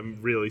 Yeah,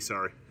 I'm really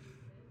sorry.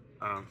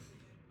 All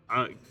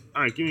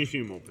right, give me a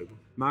few more people.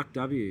 Mark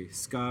W.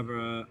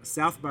 Scarborough,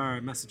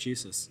 Southborough,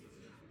 Massachusetts.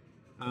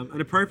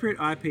 An appropriate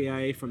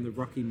IPA from the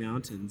Rocky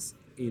Mountains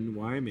in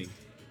Wyoming.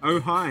 Oh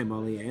hi,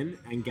 Molly Ann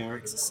and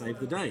Garrick's Save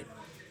the Date.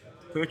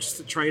 Purchased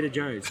at Trader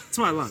Joe's. That's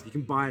what I love. You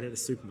can buy it at a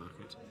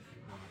supermarket.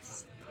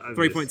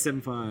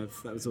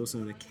 3.75. That was also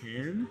in a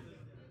can.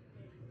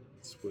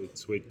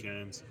 Sweet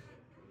cans.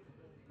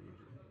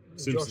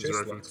 Josh Simpsons S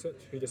reference. likes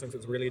it. He just thinks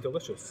it's really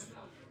delicious.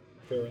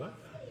 Fair enough.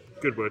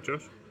 Good work,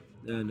 Josh.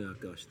 No,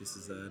 gosh, this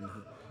is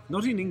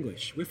not in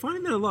English. We're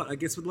finding that a lot. I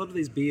guess with a lot of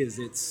these beers,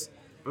 it's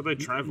But they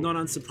travel. not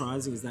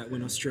unsurprising is that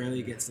when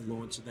Australia gets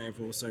launched, they've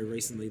also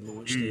recently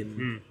launched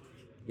in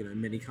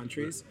many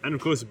countries. And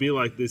of course, a beer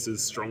like this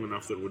is strong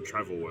enough that it would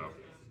travel well.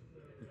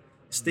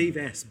 Steve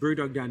S,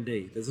 Brewdog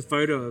Dundee. There's a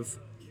photo of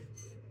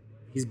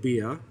his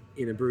beer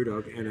in a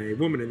Brewdog and a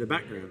woman in the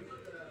background.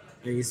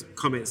 And his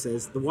comment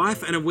says, "The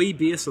wife and a wee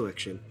beer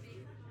selection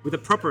with a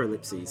proper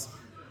ellipses."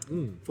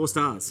 4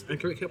 stars. And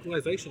correct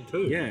capitalization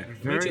too. Yeah,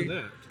 Imagine very-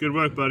 that. Good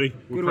work, buddy.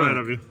 We're Good proud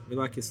work. of you. We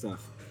like your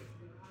stuff.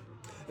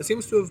 It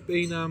seems to have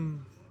been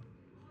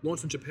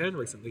launched in Japan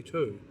recently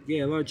too.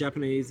 Yeah, a lot of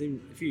Japanese, a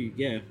few,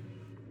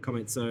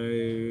 comments. So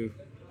very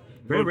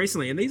Well-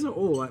 recently, and these are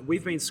all like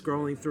we've been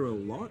scrolling through a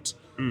lot,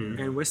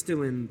 and we're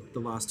still in the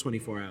last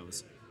 24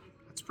 hours.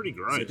 That's pretty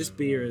So great. this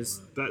beer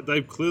is,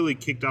 They've clearly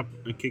kicked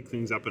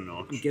things up a I'm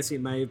notch. guessing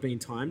it may have been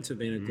timed to have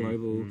been a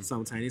global,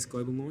 simultaneous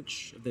global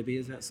launch of their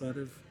beers outside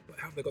of. But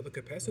how have they got the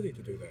capacity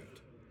to do that?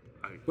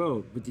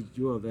 Well,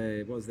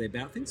 what was their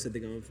about thing? So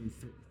they're going from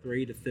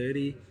 3 to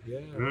 30. Yeah.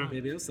 Yeah.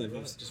 Maybe else they've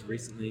obviously just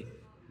recently.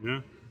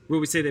 Yeah. Will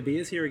we see their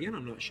beers here again?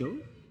 I'm not sure.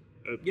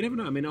 You never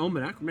know. I mean,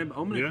 Almanac. Remember,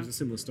 Almanac Yeah. was a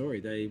similar story.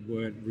 They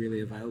weren't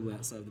really available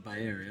outside of the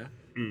Bay Area.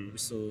 We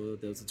saw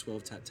there was a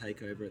 12-tap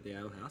takeover at the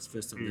Ale House,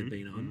 first time they've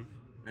been on,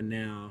 and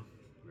now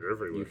They're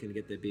everywhere. you can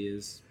get their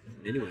beers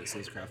anywhere. So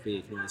it's craft beer.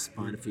 You can always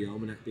find a few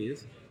Almanac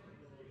beers.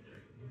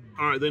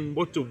 All right, then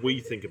what do we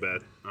think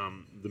about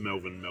the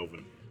Melvin?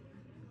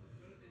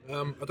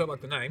 I don't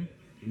like the name.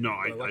 No,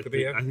 I like the think-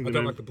 beer. I, think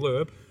don't like the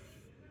blurb.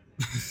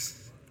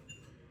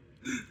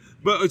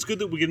 But it's good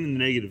that we're getting the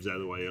negatives out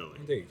of the way early.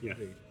 Indeed. Yeah.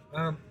 Indeed.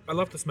 I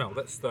love the smell.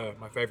 That's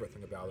my favourite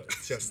thing about it.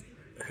 It's just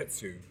it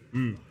hits you.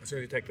 As soon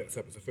as you take that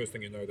sip, it's the first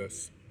thing you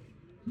notice.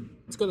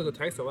 It's got a good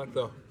taste. I like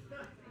the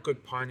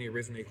good piney,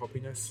 resiny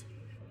hoppiness.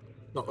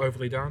 Not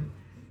overly done.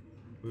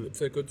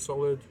 It's a good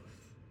solid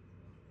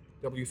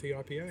WC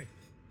IPA.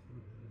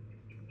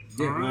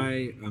 Yeah,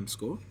 I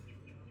score.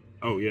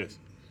 Oh yes.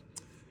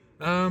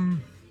 I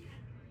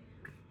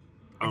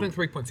think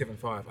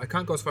 3.75. I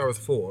can't go as far as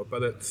 4,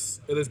 but it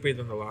is better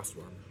than the last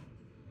one.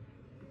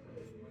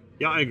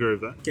 Yeah, I agree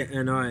with that. Yeah,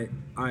 and I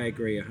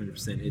agree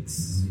 100%.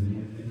 It's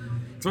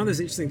one of those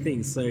interesting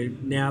things. So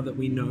now that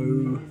we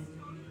know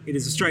it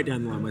is a straight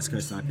down the line West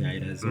Coast IPA,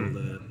 it has all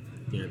the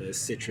those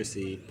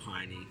citrusy,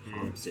 piney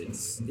hops.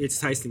 It's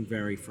tasting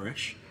very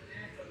fresh.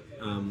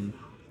 And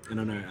I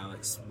know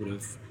Alex would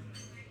have,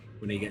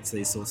 when he gets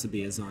these sorts of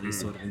beers on, he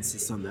sort of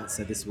insists on that.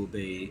 So this will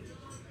be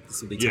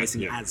Yeah,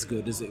 tasting yeah. as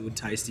good as it would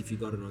taste if you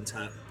got it on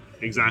tap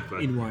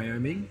Exactly. in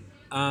Wyoming.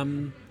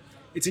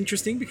 It's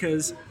interesting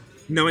because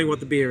knowing what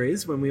the beer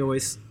is, when we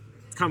always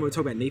we talk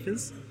about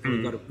NEPAs,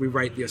 and we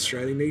rate the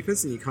Australian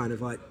NEPAs, and you kind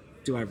of like,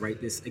 do I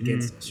rate this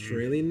against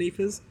Australian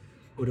NEPAs,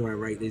 or do I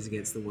rate these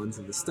against the ones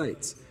in the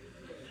States?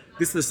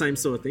 This is the same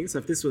sort of thing. So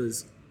if this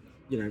was,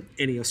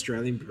 any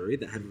Australian brewery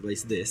that had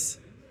released this,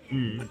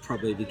 I'd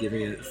probably be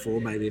giving it 4,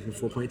 maybe even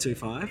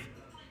 4.25.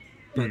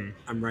 But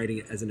I'm rating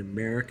it as an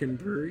American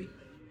brewery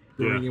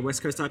brewing a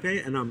West Coast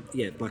IPA, and I'm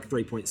like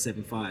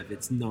 3.75.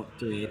 It's not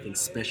doing anything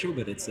special,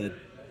 but it's a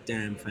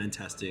damn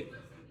fantastic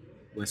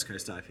West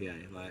Coast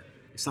IPA. Like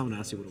if someone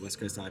asked you what a West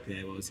Coast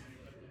IPA was,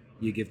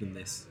 you give them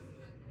this.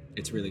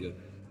 It's really good.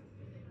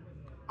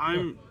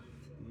 I'm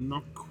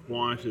not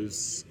quite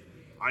as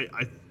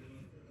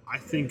I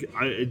think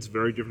it's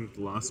very different to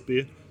the last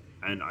beer,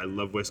 and I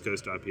love West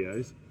Coast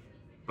IPAs,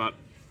 but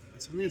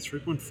it's only a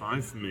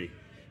 3.5 for me.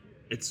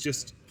 It's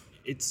just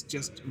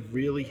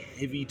really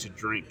heavy to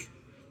drink,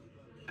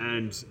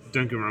 and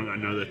don't get me wrong, I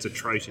know that's a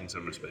trait in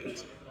some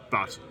respects,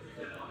 but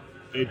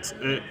it's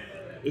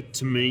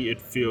to me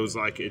it feels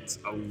like it's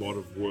a lot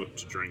of work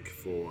to drink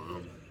for.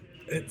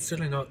 It's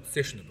certainly not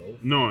sessionable.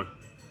 No,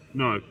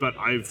 but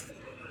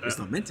It's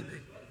not meant to be.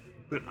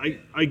 But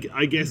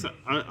I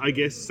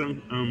guess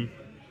some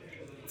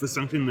for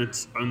something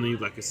that's only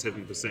like a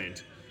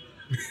 7%.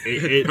 Only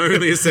a I love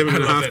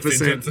that 7.5%.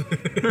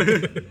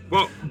 sentence.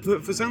 Well,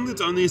 for something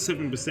that's only a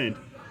 7%,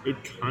 it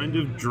kind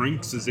of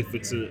drinks as if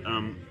it's a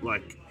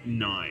like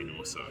 9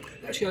 or so.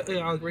 Actually,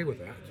 I agree with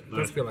that. It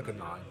does feel like a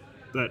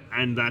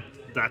 9.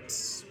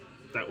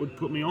 That would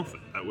put me off it.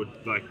 That would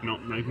like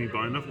not make me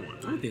buy another one.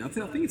 I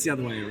think it's the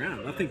other way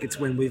around. I think it's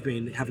when we've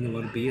been having a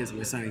lot of beers and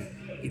we're saying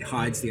it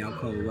hides the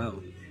alcohol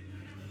well.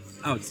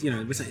 Oh, it's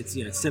we're saying it's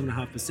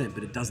 7.5%,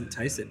 but it doesn't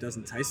taste it. It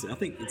doesn't taste it. I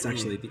think it's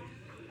actually.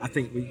 I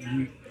think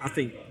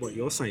what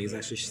you're saying is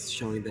actually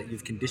showing that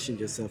you've conditioned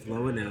yourself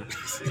lower now.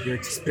 You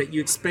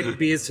expect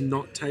beers to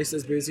not taste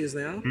as boozy as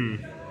they are.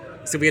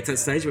 So we get to that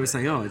stage where we're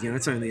saying,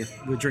 it's only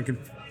we're drinking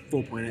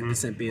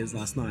 4.8% beers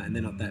last night and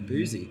they're not that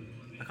boozy.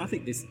 Like I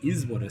think this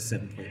is what a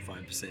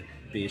 7.5%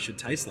 beer should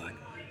taste like.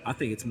 I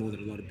think it's more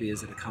that a lot of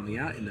beers that are coming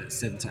out in that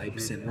 7 to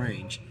 8%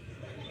 range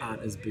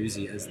aren't as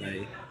boozy as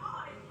they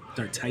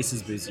don't taste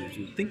as boozy as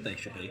you think they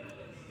should be.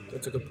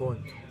 That's a good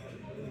point.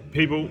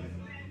 People,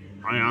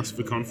 I asked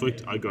for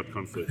conflict. I got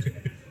conflict.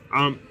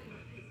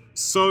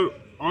 So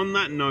on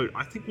that note,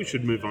 I think we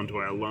should move on to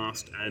our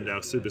last and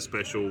our super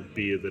special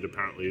beer that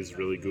apparently is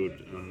really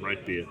good.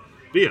 Rate beer.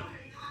 Beer.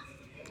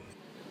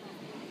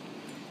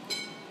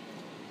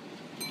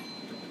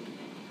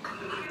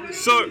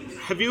 So,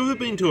 have you ever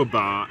been to a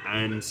bar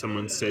and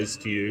someone says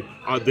to you,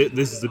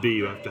 this is the beer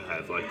you have to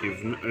have, like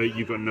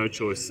you've got no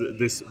choice,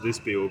 this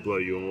beer will blow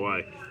you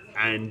away,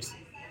 and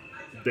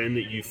then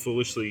that you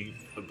foolishly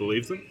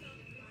believe them?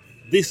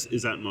 This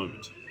is that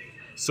moment.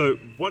 So,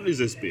 what is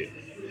this beer?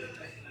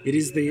 It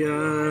is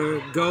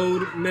the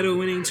gold medal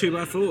winning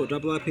 2x4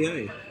 double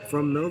IPA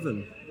from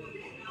Melbourne.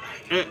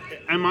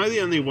 Am I the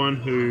only one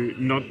who,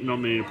 not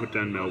meaning to put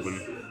down Melbourne,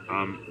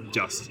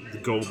 just the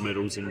gold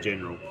medals in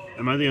general?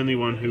 Am I the only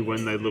one who,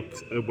 when they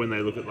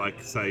look at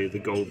like say the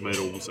gold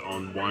medals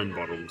on wine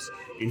bottles,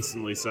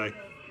 instantly say,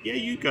 "Yeah,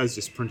 you guys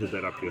just printed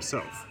that up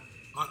yourself"?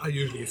 I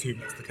usually assume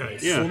that's the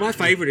case. Yeah. Well, my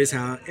favourite is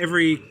how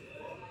every,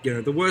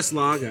 the worst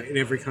lager in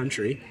every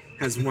country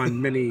has won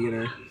many,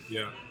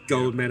 Yeah.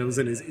 gold medals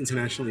and is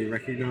internationally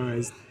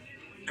recognised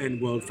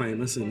and world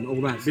famous and all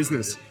that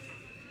business.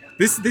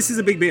 This is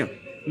a big beer.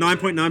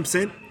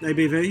 9.9%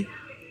 ABV,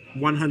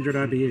 100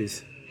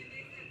 IBUs.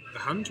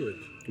 100.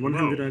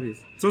 100 Wow. IBUs.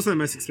 It's also the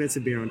most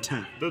expensive beer on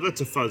tap.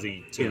 That's a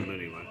fuzzy term Yeah.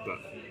 anyway, but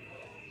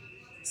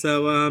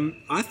So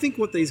I think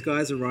what these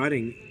guys are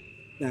writing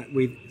that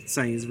we're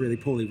saying is really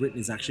poorly written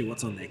is actually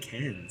what's on their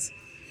cans.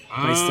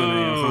 Based on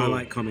a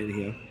highlight comment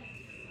here.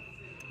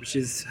 Which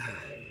is...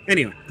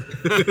 Anyway.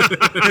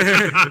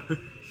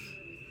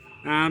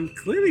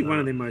 Clearly one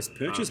of their most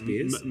purchased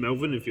beers.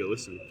 Melvin, if you're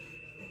listening.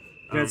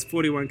 That's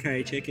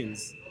 41k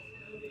check-ins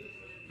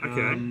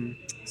Okay.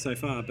 so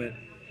far, but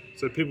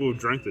So people have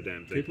drank the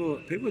damn thing.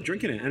 people are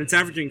drinking it, and it's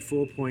averaging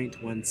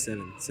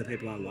 4.17, so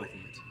people are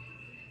liking it.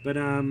 But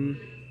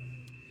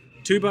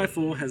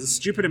 2x4 has a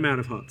stupid amount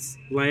of hops,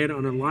 layered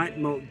on a light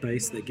malt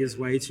base that gives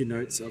way to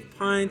notes of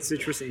pine,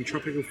 citrus, and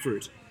tropical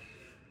fruit.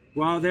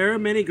 While there are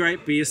many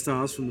great beer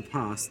styles from the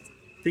past,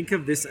 think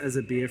of this as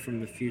a beer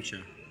from the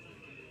future.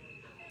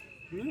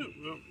 Yeah,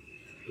 well,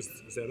 Is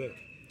that it?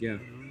 Yeah.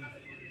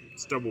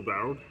 it's double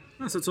barreled.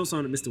 Oh, so it's also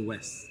on at Mr.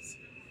 West's.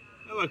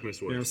 I like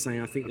Mr. I was West.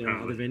 saying, I think there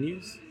are other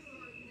venues.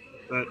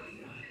 But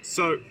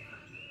so,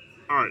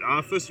 all right.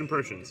 Our first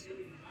impressions.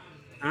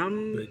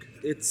 Big.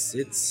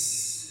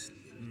 It's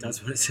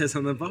that's what it says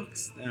on the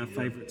box. Our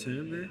favourite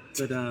term there,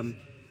 but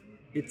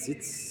it's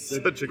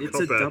Such a it's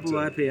a cop-out double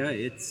term.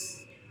 IPA.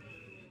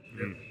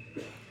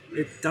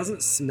 It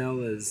doesn't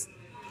smell as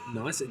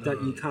nice.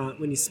 You can't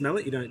when you smell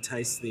it, you don't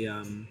taste the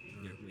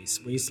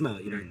when you smell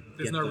it, you don't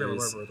There's get no real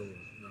those aroma at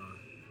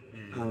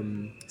all.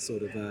 No.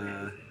 sort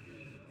of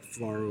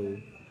floral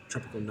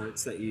tropical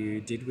notes that you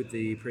did with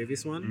the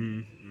previous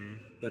one.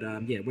 But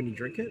when you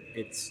drink it,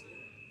 it's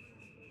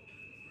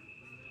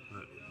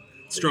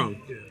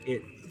strong. Yeah.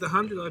 It The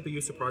 100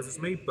 IBU surprises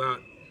me, but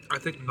I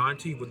think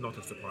 90 would not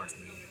have surprised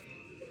me.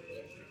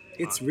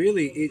 it's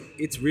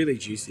really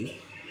juicy.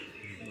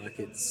 Like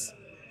but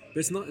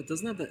it's not. It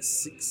doesn't have that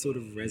sick sort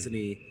of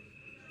resiny.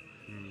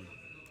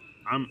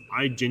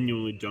 I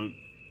genuinely don't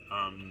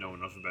know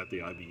enough about the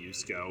IBU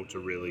scale to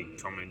really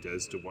comment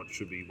as to what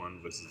should be one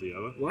versus the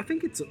other. Well, I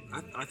think it's a bit.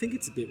 I think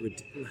it's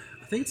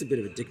a bit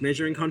of a dick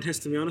measuring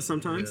contest, to be honest.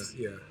 Sometimes,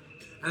 Yeah.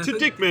 And I To think-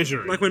 dick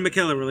measuring. like when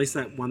Mikkeller released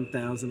that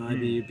 1,000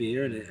 IBU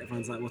beer, and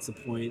everyone's like, "What's the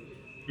point?"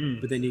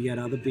 but then you get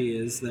other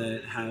beers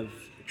that have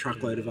a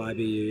truckload of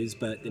IBUs,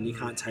 but then you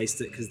can't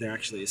taste it because they're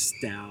actually a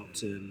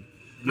stout. And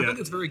I think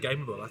it's very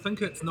gameable. I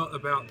think it's not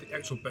about the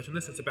actual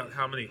bitterness, it's about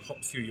how many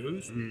hops you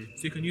use.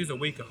 So you can use a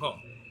weaker hop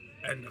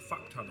and a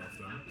fuck ton of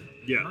them.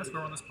 Yeah. Can I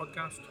swear on this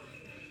podcast?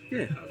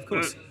 yeah, of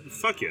course.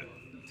 Fuck yeah.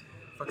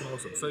 Fucking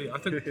awesome. So yeah, I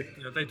think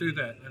they do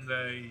that,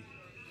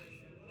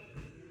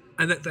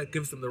 and that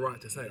gives them the right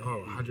to say,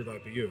 100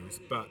 IBUs,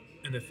 but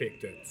in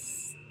effect,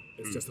 it's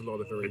just a lot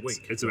of very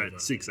weak. It's flavour.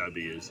 about 6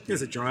 IBUs.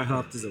 There's a dry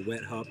hop, there's a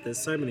wet hop. There's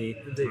so many.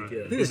 Indeed, yeah. I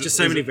think there's just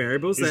so many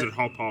variables. Is that it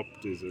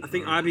hopped? Is it? I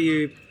think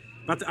IBU,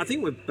 but I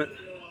think but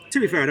to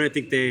be fair, I don't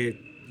think they're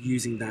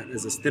using that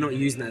they're not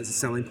using that as a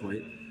selling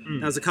point.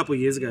 That was a couple of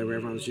years ago where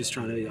everyone was just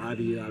trying to be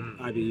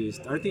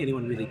IBUs. I don't think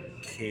anyone really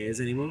cares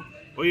anymore.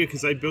 Oh yeah,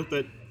 because they built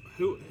that.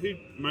 Who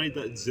made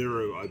that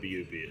 0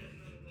 IBU beer?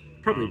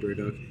 Probably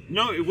Brewdog.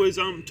 No, it was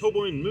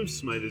Tallboy and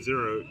Moose made a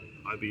 0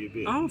 IBU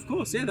beer. Oh, of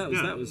course, yeah, that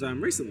was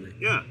recently.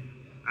 Yeah,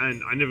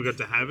 and I never got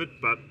to have it,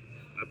 but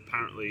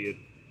apparently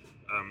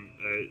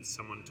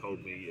someone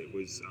told me it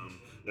was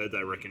that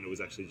they reckon it was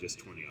actually just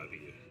 20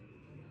 IBU.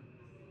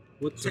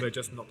 So they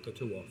just knocked the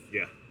 2 off.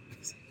 Yeah,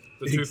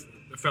 The 2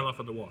 fell off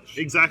in the wash.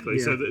 exactly.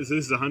 Yeah. So this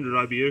is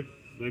 100 IBU.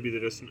 Maybe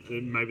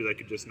they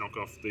could just knock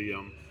off the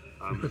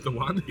The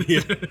one?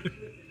 yeah.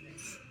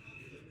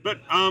 But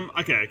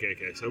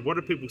okay. So what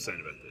are people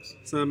saying about this?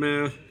 So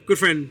my good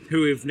friend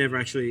who we've never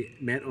actually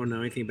met or know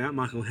anything about,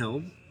 Michael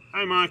Helm.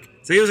 Hey, Mike.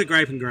 So he was at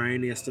Grape and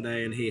Grain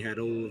yesterday, and he had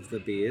all of the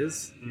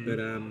beers. But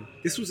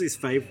this was his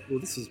favorite. Well,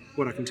 this was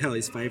what I can tell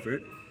his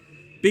favorite.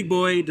 Big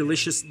Boy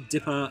Delicious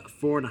Dipper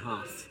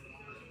 4.5.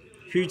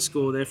 Huge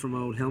score there from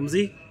old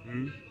Helmsy.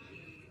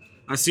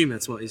 I assume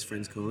that's what his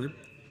friends call him.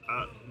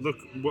 Look,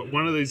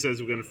 one of these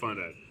days we're going to find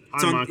out.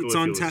 It's Hi, on, Michael. it's if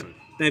on you're tap. listening.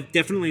 They've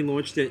definitely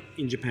launched it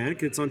in Japan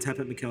because it's on tap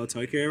at Mikela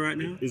Tokyo right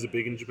now. Is it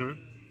big in Japan?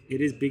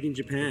 It is big in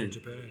Japan.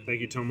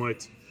 Thank you, Tom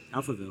Waits.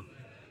 Alphaville.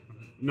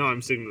 No,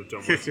 I'm sticking with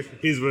Tom Waits.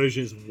 His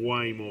version is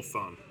way more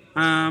fun.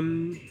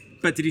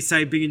 But did he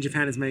say big in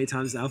Japan as many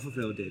times as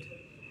Alphaville did?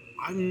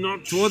 I'm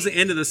not Towards the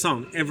end of the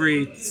song,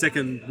 every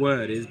second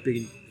word is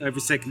big.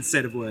 Every second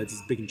set of words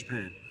is big in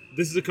Japan.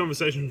 This is a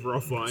conversation for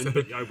offline,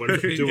 but I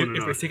won't do want to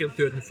know. Every second,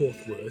 third, and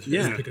fourth word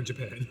Yeah. is big in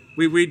Japan.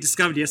 We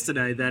discovered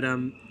yesterday that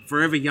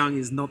Forever Young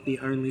is not the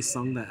only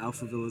song that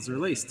Alphaville has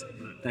released.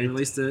 They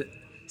released a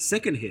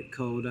second hit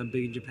called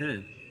Big in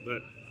Japan.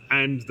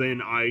 And then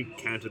I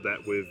countered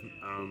that with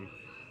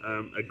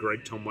a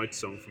great Tom Waits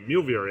song from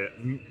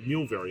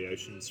Mule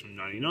Variations from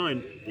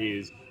 '99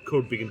 is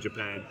called Big in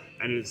Japan,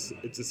 and it's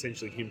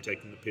essentially him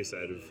taking the piss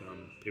out of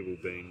people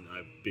being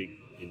big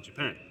in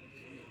Japan.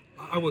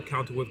 I would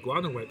counter with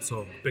Guano Wait's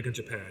song, Big in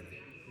Japan,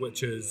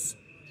 which is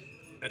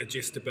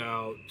just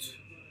about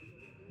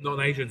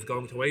non-Asians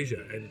going to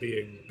Asia and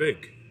being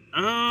big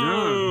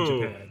Oh,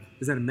 in Japan.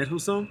 Is that a metal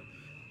song?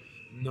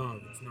 No,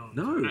 it's not.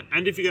 No.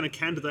 And if you're going to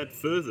counter that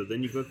further,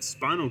 then you've got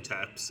Spinal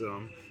Tap's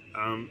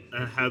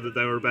how that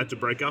they were about to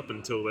break up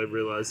until they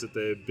realised that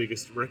their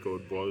biggest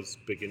record was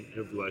big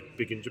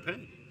in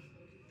Japan.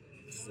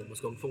 This is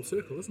almost gone full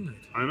circle, isn't it?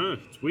 I know,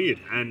 it's weird.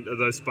 And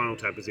though Spinal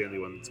Tap is the only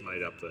one that's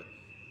made up there.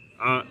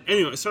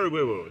 Anyway, sorry,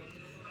 where were we?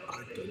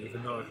 I don't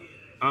even know.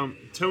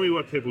 Tell me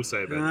what people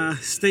say about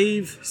this.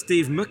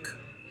 Steve Muck,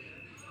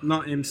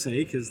 not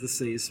MC because the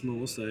C is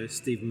small, so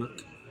Steve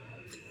Muck.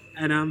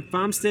 And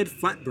Farmstead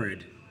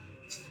Flatbread.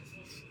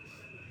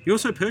 You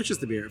also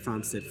purchased the beer at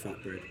Farmstead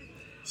Flatbread.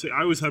 See,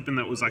 I was hoping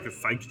that was like a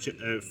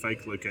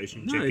fake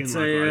location No, check-in it's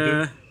like I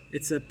did.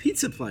 it's a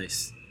pizza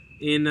place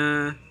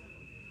in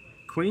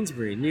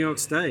Queensbury, New York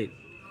State.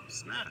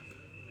 Snap.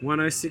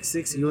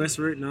 1066 US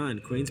Route 9,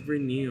 Queensbury,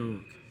 New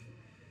York.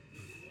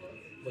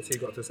 What's he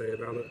got to say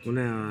about it? Well,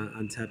 now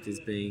Untapped is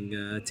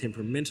being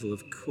temperamental,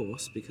 of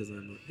course, because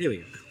I'm... Here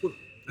we go.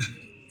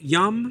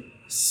 Yum,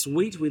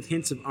 sweet with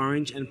hints of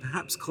orange and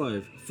perhaps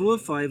clove. Full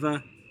of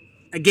flavour.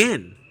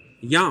 Again.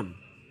 Yum.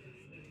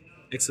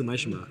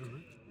 Exclamation mark.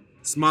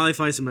 Smiley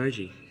face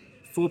emoji.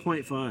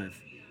 4.5.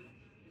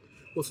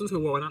 Well, since we're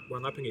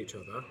one-upping each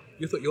other,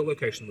 you thought your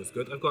location was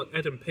good. I've got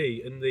Adam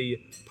P. in the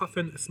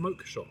Puffin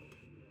Smoke Shop.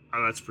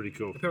 Oh, that's pretty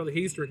cool. Apparently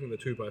he's drinking the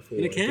 2x4.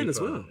 In a can as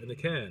deeper, well. In a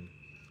can.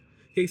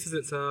 He says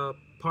it's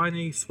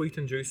piney, sweet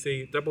and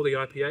juicy, double the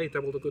IPA,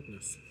 double the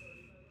goodness.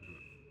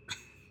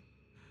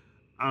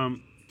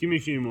 Give me a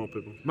few more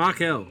people.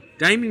 Mark L.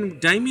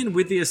 Damien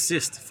with the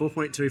assist.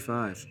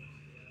 4.25.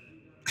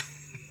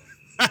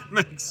 That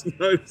makes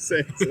no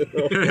sense at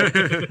all.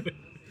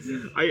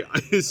 I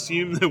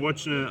assume they're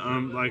watching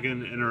like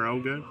an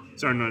NRL game.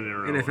 Sorry, not an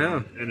NRL.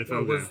 NFL.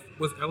 NFL game.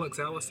 Was Alex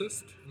our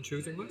assist in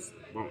choosing this?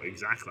 Well,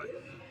 exactly.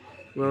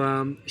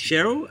 Well,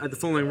 Cheryl at the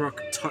Falling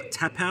Rock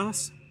Tap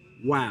House.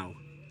 Wow.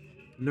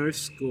 No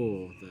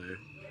score, though.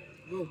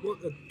 Well, what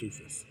a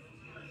doofus.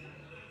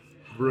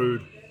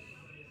 Rude.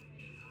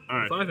 All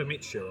right. If I ever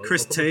meet Cheryl...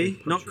 Chris I'll probably T.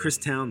 punch Not her. Chris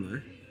Town,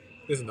 though.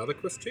 There's another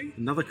Chris T?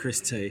 Another Chris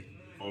T.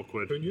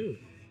 Awkward. Who knew?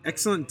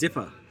 Excellent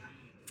Dipper.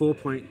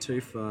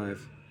 4.25.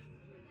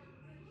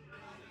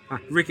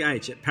 Rick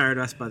H. at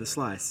Paradise by the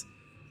Slice.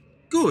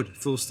 Good,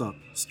 full stop.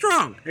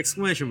 Strong!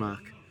 Exclamation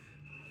mark.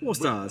 4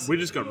 stars. We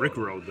just got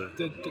rickrolled there.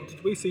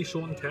 Did we see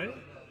Sean Kay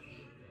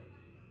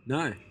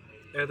No.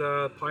 at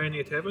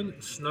Pioneer Tavern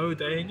snow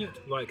daying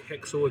it like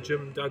Hacksaw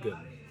Jim Duggan?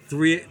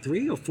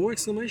 3 or 4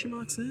 exclamation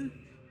marks there?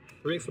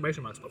 3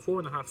 exclamation marks, but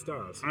 4.5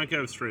 stars. Okay,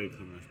 it was 3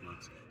 exclamation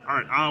marks.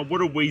 All right, what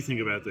do we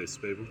think about this,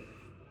 people?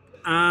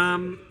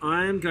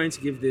 I'm going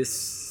to give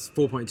this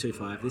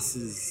 4.25. This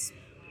is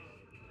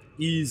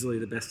easily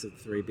the best of the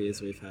 3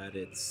 beers we've had.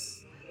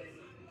 It's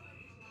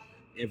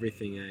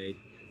everything a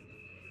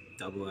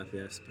double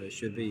IPA, I suppose,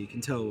 should be. You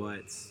can tell why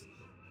it's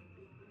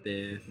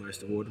their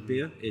most awarded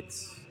beer.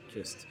 It's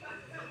just,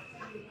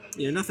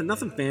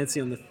 nothing fancy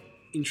on the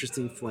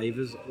interesting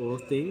flavors or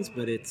things,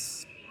 but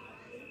it's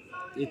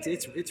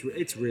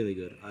really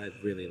good. I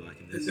really like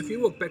it. If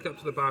you walk back up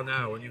to the bar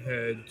now and you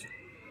had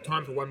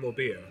time for one more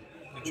beer,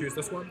 you choose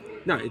this one?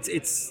 No,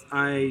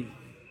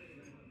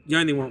 you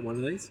only want one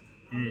of these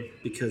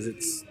because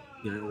it's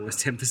almost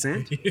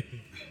 10%. Yeah.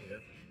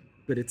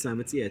 But it's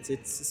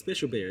a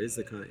special beer.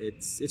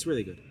 It's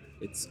really good.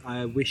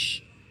 I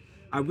wish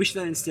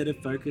that instead of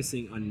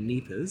focusing on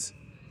NEPAs,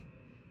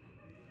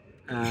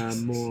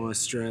 more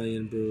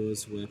Australian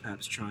brewers were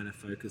perhaps trying to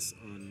focus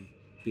on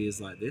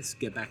beers like this.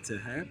 Get back to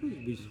how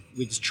we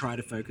just try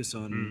to focus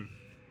on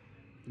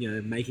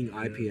making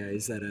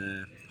IPAs that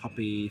are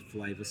hoppy,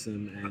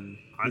 flavoursome, and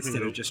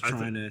instead of just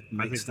trying to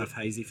make stuff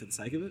hazy for the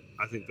sake of it.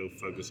 I think they'll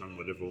focus on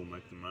whatever will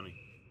make them money.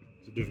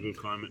 It's a difficult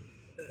climate.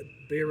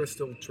 Beer is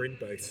still trend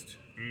based.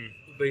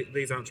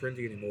 These aren't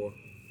trendy anymore.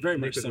 Very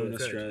much NEPAs so are in a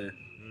fad. Australia.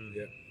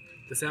 Yeah.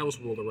 The sours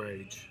were all the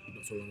rage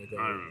not so long ago.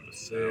 I remember.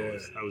 So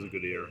that was a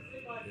good era.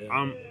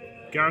 Yeah.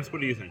 Gareth, what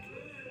do you think?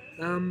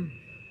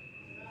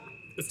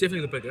 It's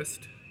definitely the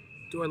biggest.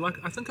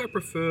 I think I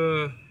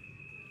prefer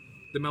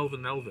the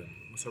Melvin.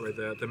 Sorry,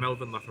 the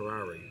Melvin La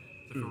Ferrari.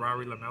 The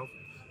Ferrari La Melvin.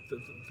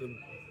 The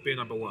beer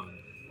number 1.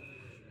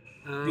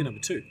 Beer number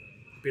 2.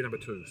 Beer number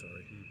 2,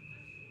 sorry.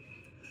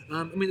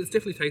 I mean, it's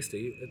definitely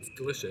tasty. It's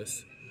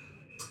delicious.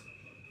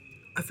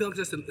 I feel like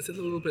it's a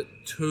little bit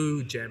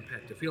too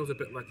jam-packed. It feels a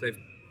bit like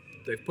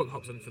they've put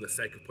hops in for the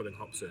sake of putting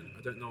hops in.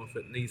 I don't know if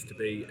it needs to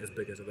be as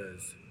big as it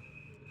is.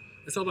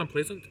 It's not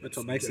unpleasant. That's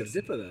what makes it a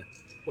dipper, though.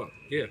 Well,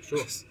 yeah,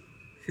 sure.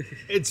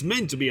 It's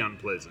meant to be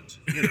unpleasant.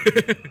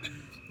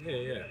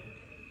 Yeah.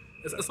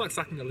 It's like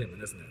sucking a lemon,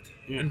 isn't it?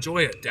 Yeah.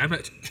 Enjoy it, damn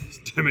it.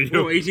 Damn it,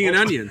 Or eating an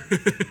onion.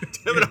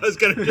 Damn it, I was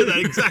going to do that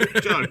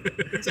exact joke.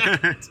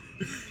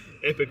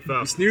 Epic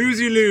fail. Snooze,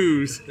 you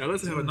lose. Now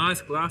let's have a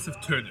nice glass of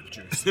turnip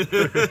juice.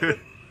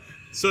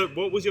 So,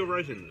 what was your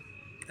rating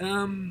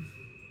then?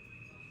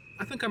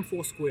 I think I'm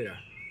 4 square.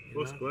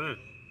 Four square.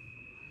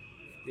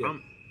 Yeah.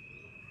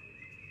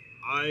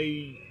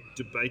 I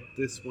debate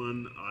this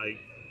one. I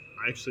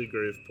actually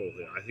agree with Paul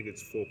here. I think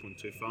it's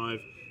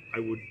 4.25. I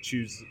would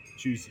choose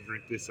to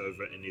drink this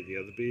over any of the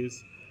other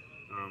beers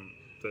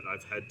that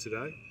I've had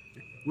today.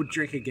 Would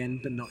drink again,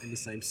 but not in the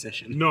same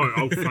session. No,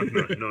 oh fuck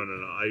no.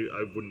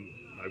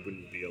 I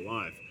wouldn't be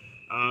alive.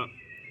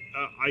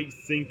 I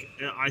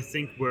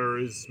think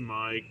whereas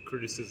my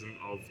criticism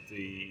of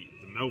the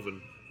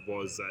Melvin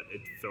was that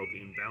it felt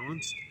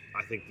imbalanced,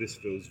 I think this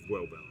feels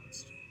well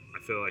balanced. I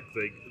feel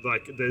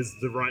like there's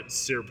the right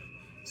syrup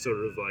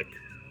sort of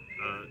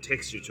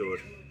texture to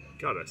it.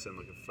 God, I sound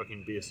like a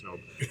fucking beer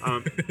snob.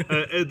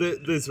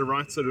 There's the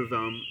right sort of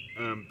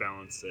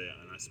balance there,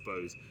 and I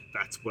suppose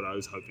that's what I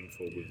was hoping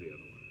for with the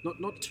other one.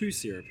 Not too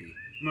syrupy.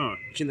 No.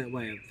 Which in that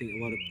way, I think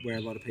where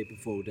a lot of people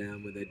fall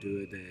down where they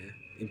do their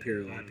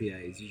imperial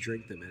IPAs, you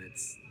drink them and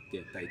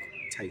they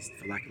taste,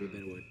 for lack of a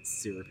better word,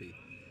 syrupy.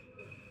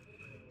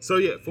 So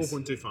yeah,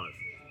 4.25.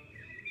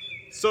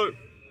 So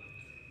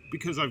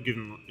because I've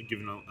given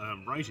a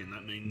rating,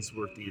 that means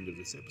we're at the end of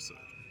this episode,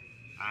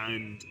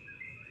 and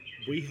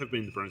we have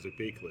been the Brunswick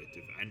Beer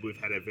Collective, and we've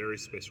had a very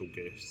special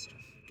guest,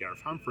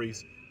 Gareth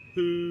Humphreys,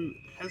 who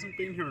hasn't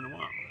been here in a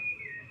while.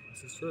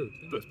 This is true.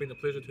 It's been a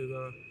pleasure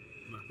to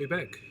be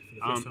back for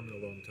the first time in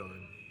a long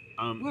time.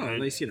 Well, at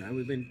least,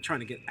 we've been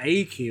trying to get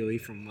a Kiwi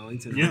from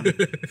Wellington Yeah.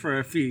 for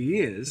a few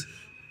years.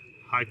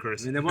 Hi,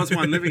 Chris. I mean, there was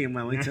one living in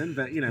Wellington,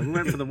 but, we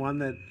went for the one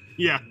that...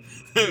 Yeah,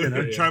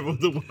 travelled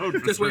the world for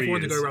Just wait 3 for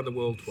one to years. go around the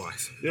world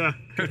twice. Yeah.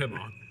 Get him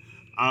on.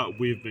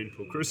 We've been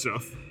Paul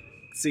Christoph.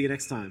 See you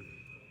next time.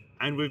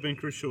 And we've been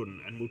Chris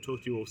Shorten, and we'll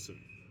talk to you all soon.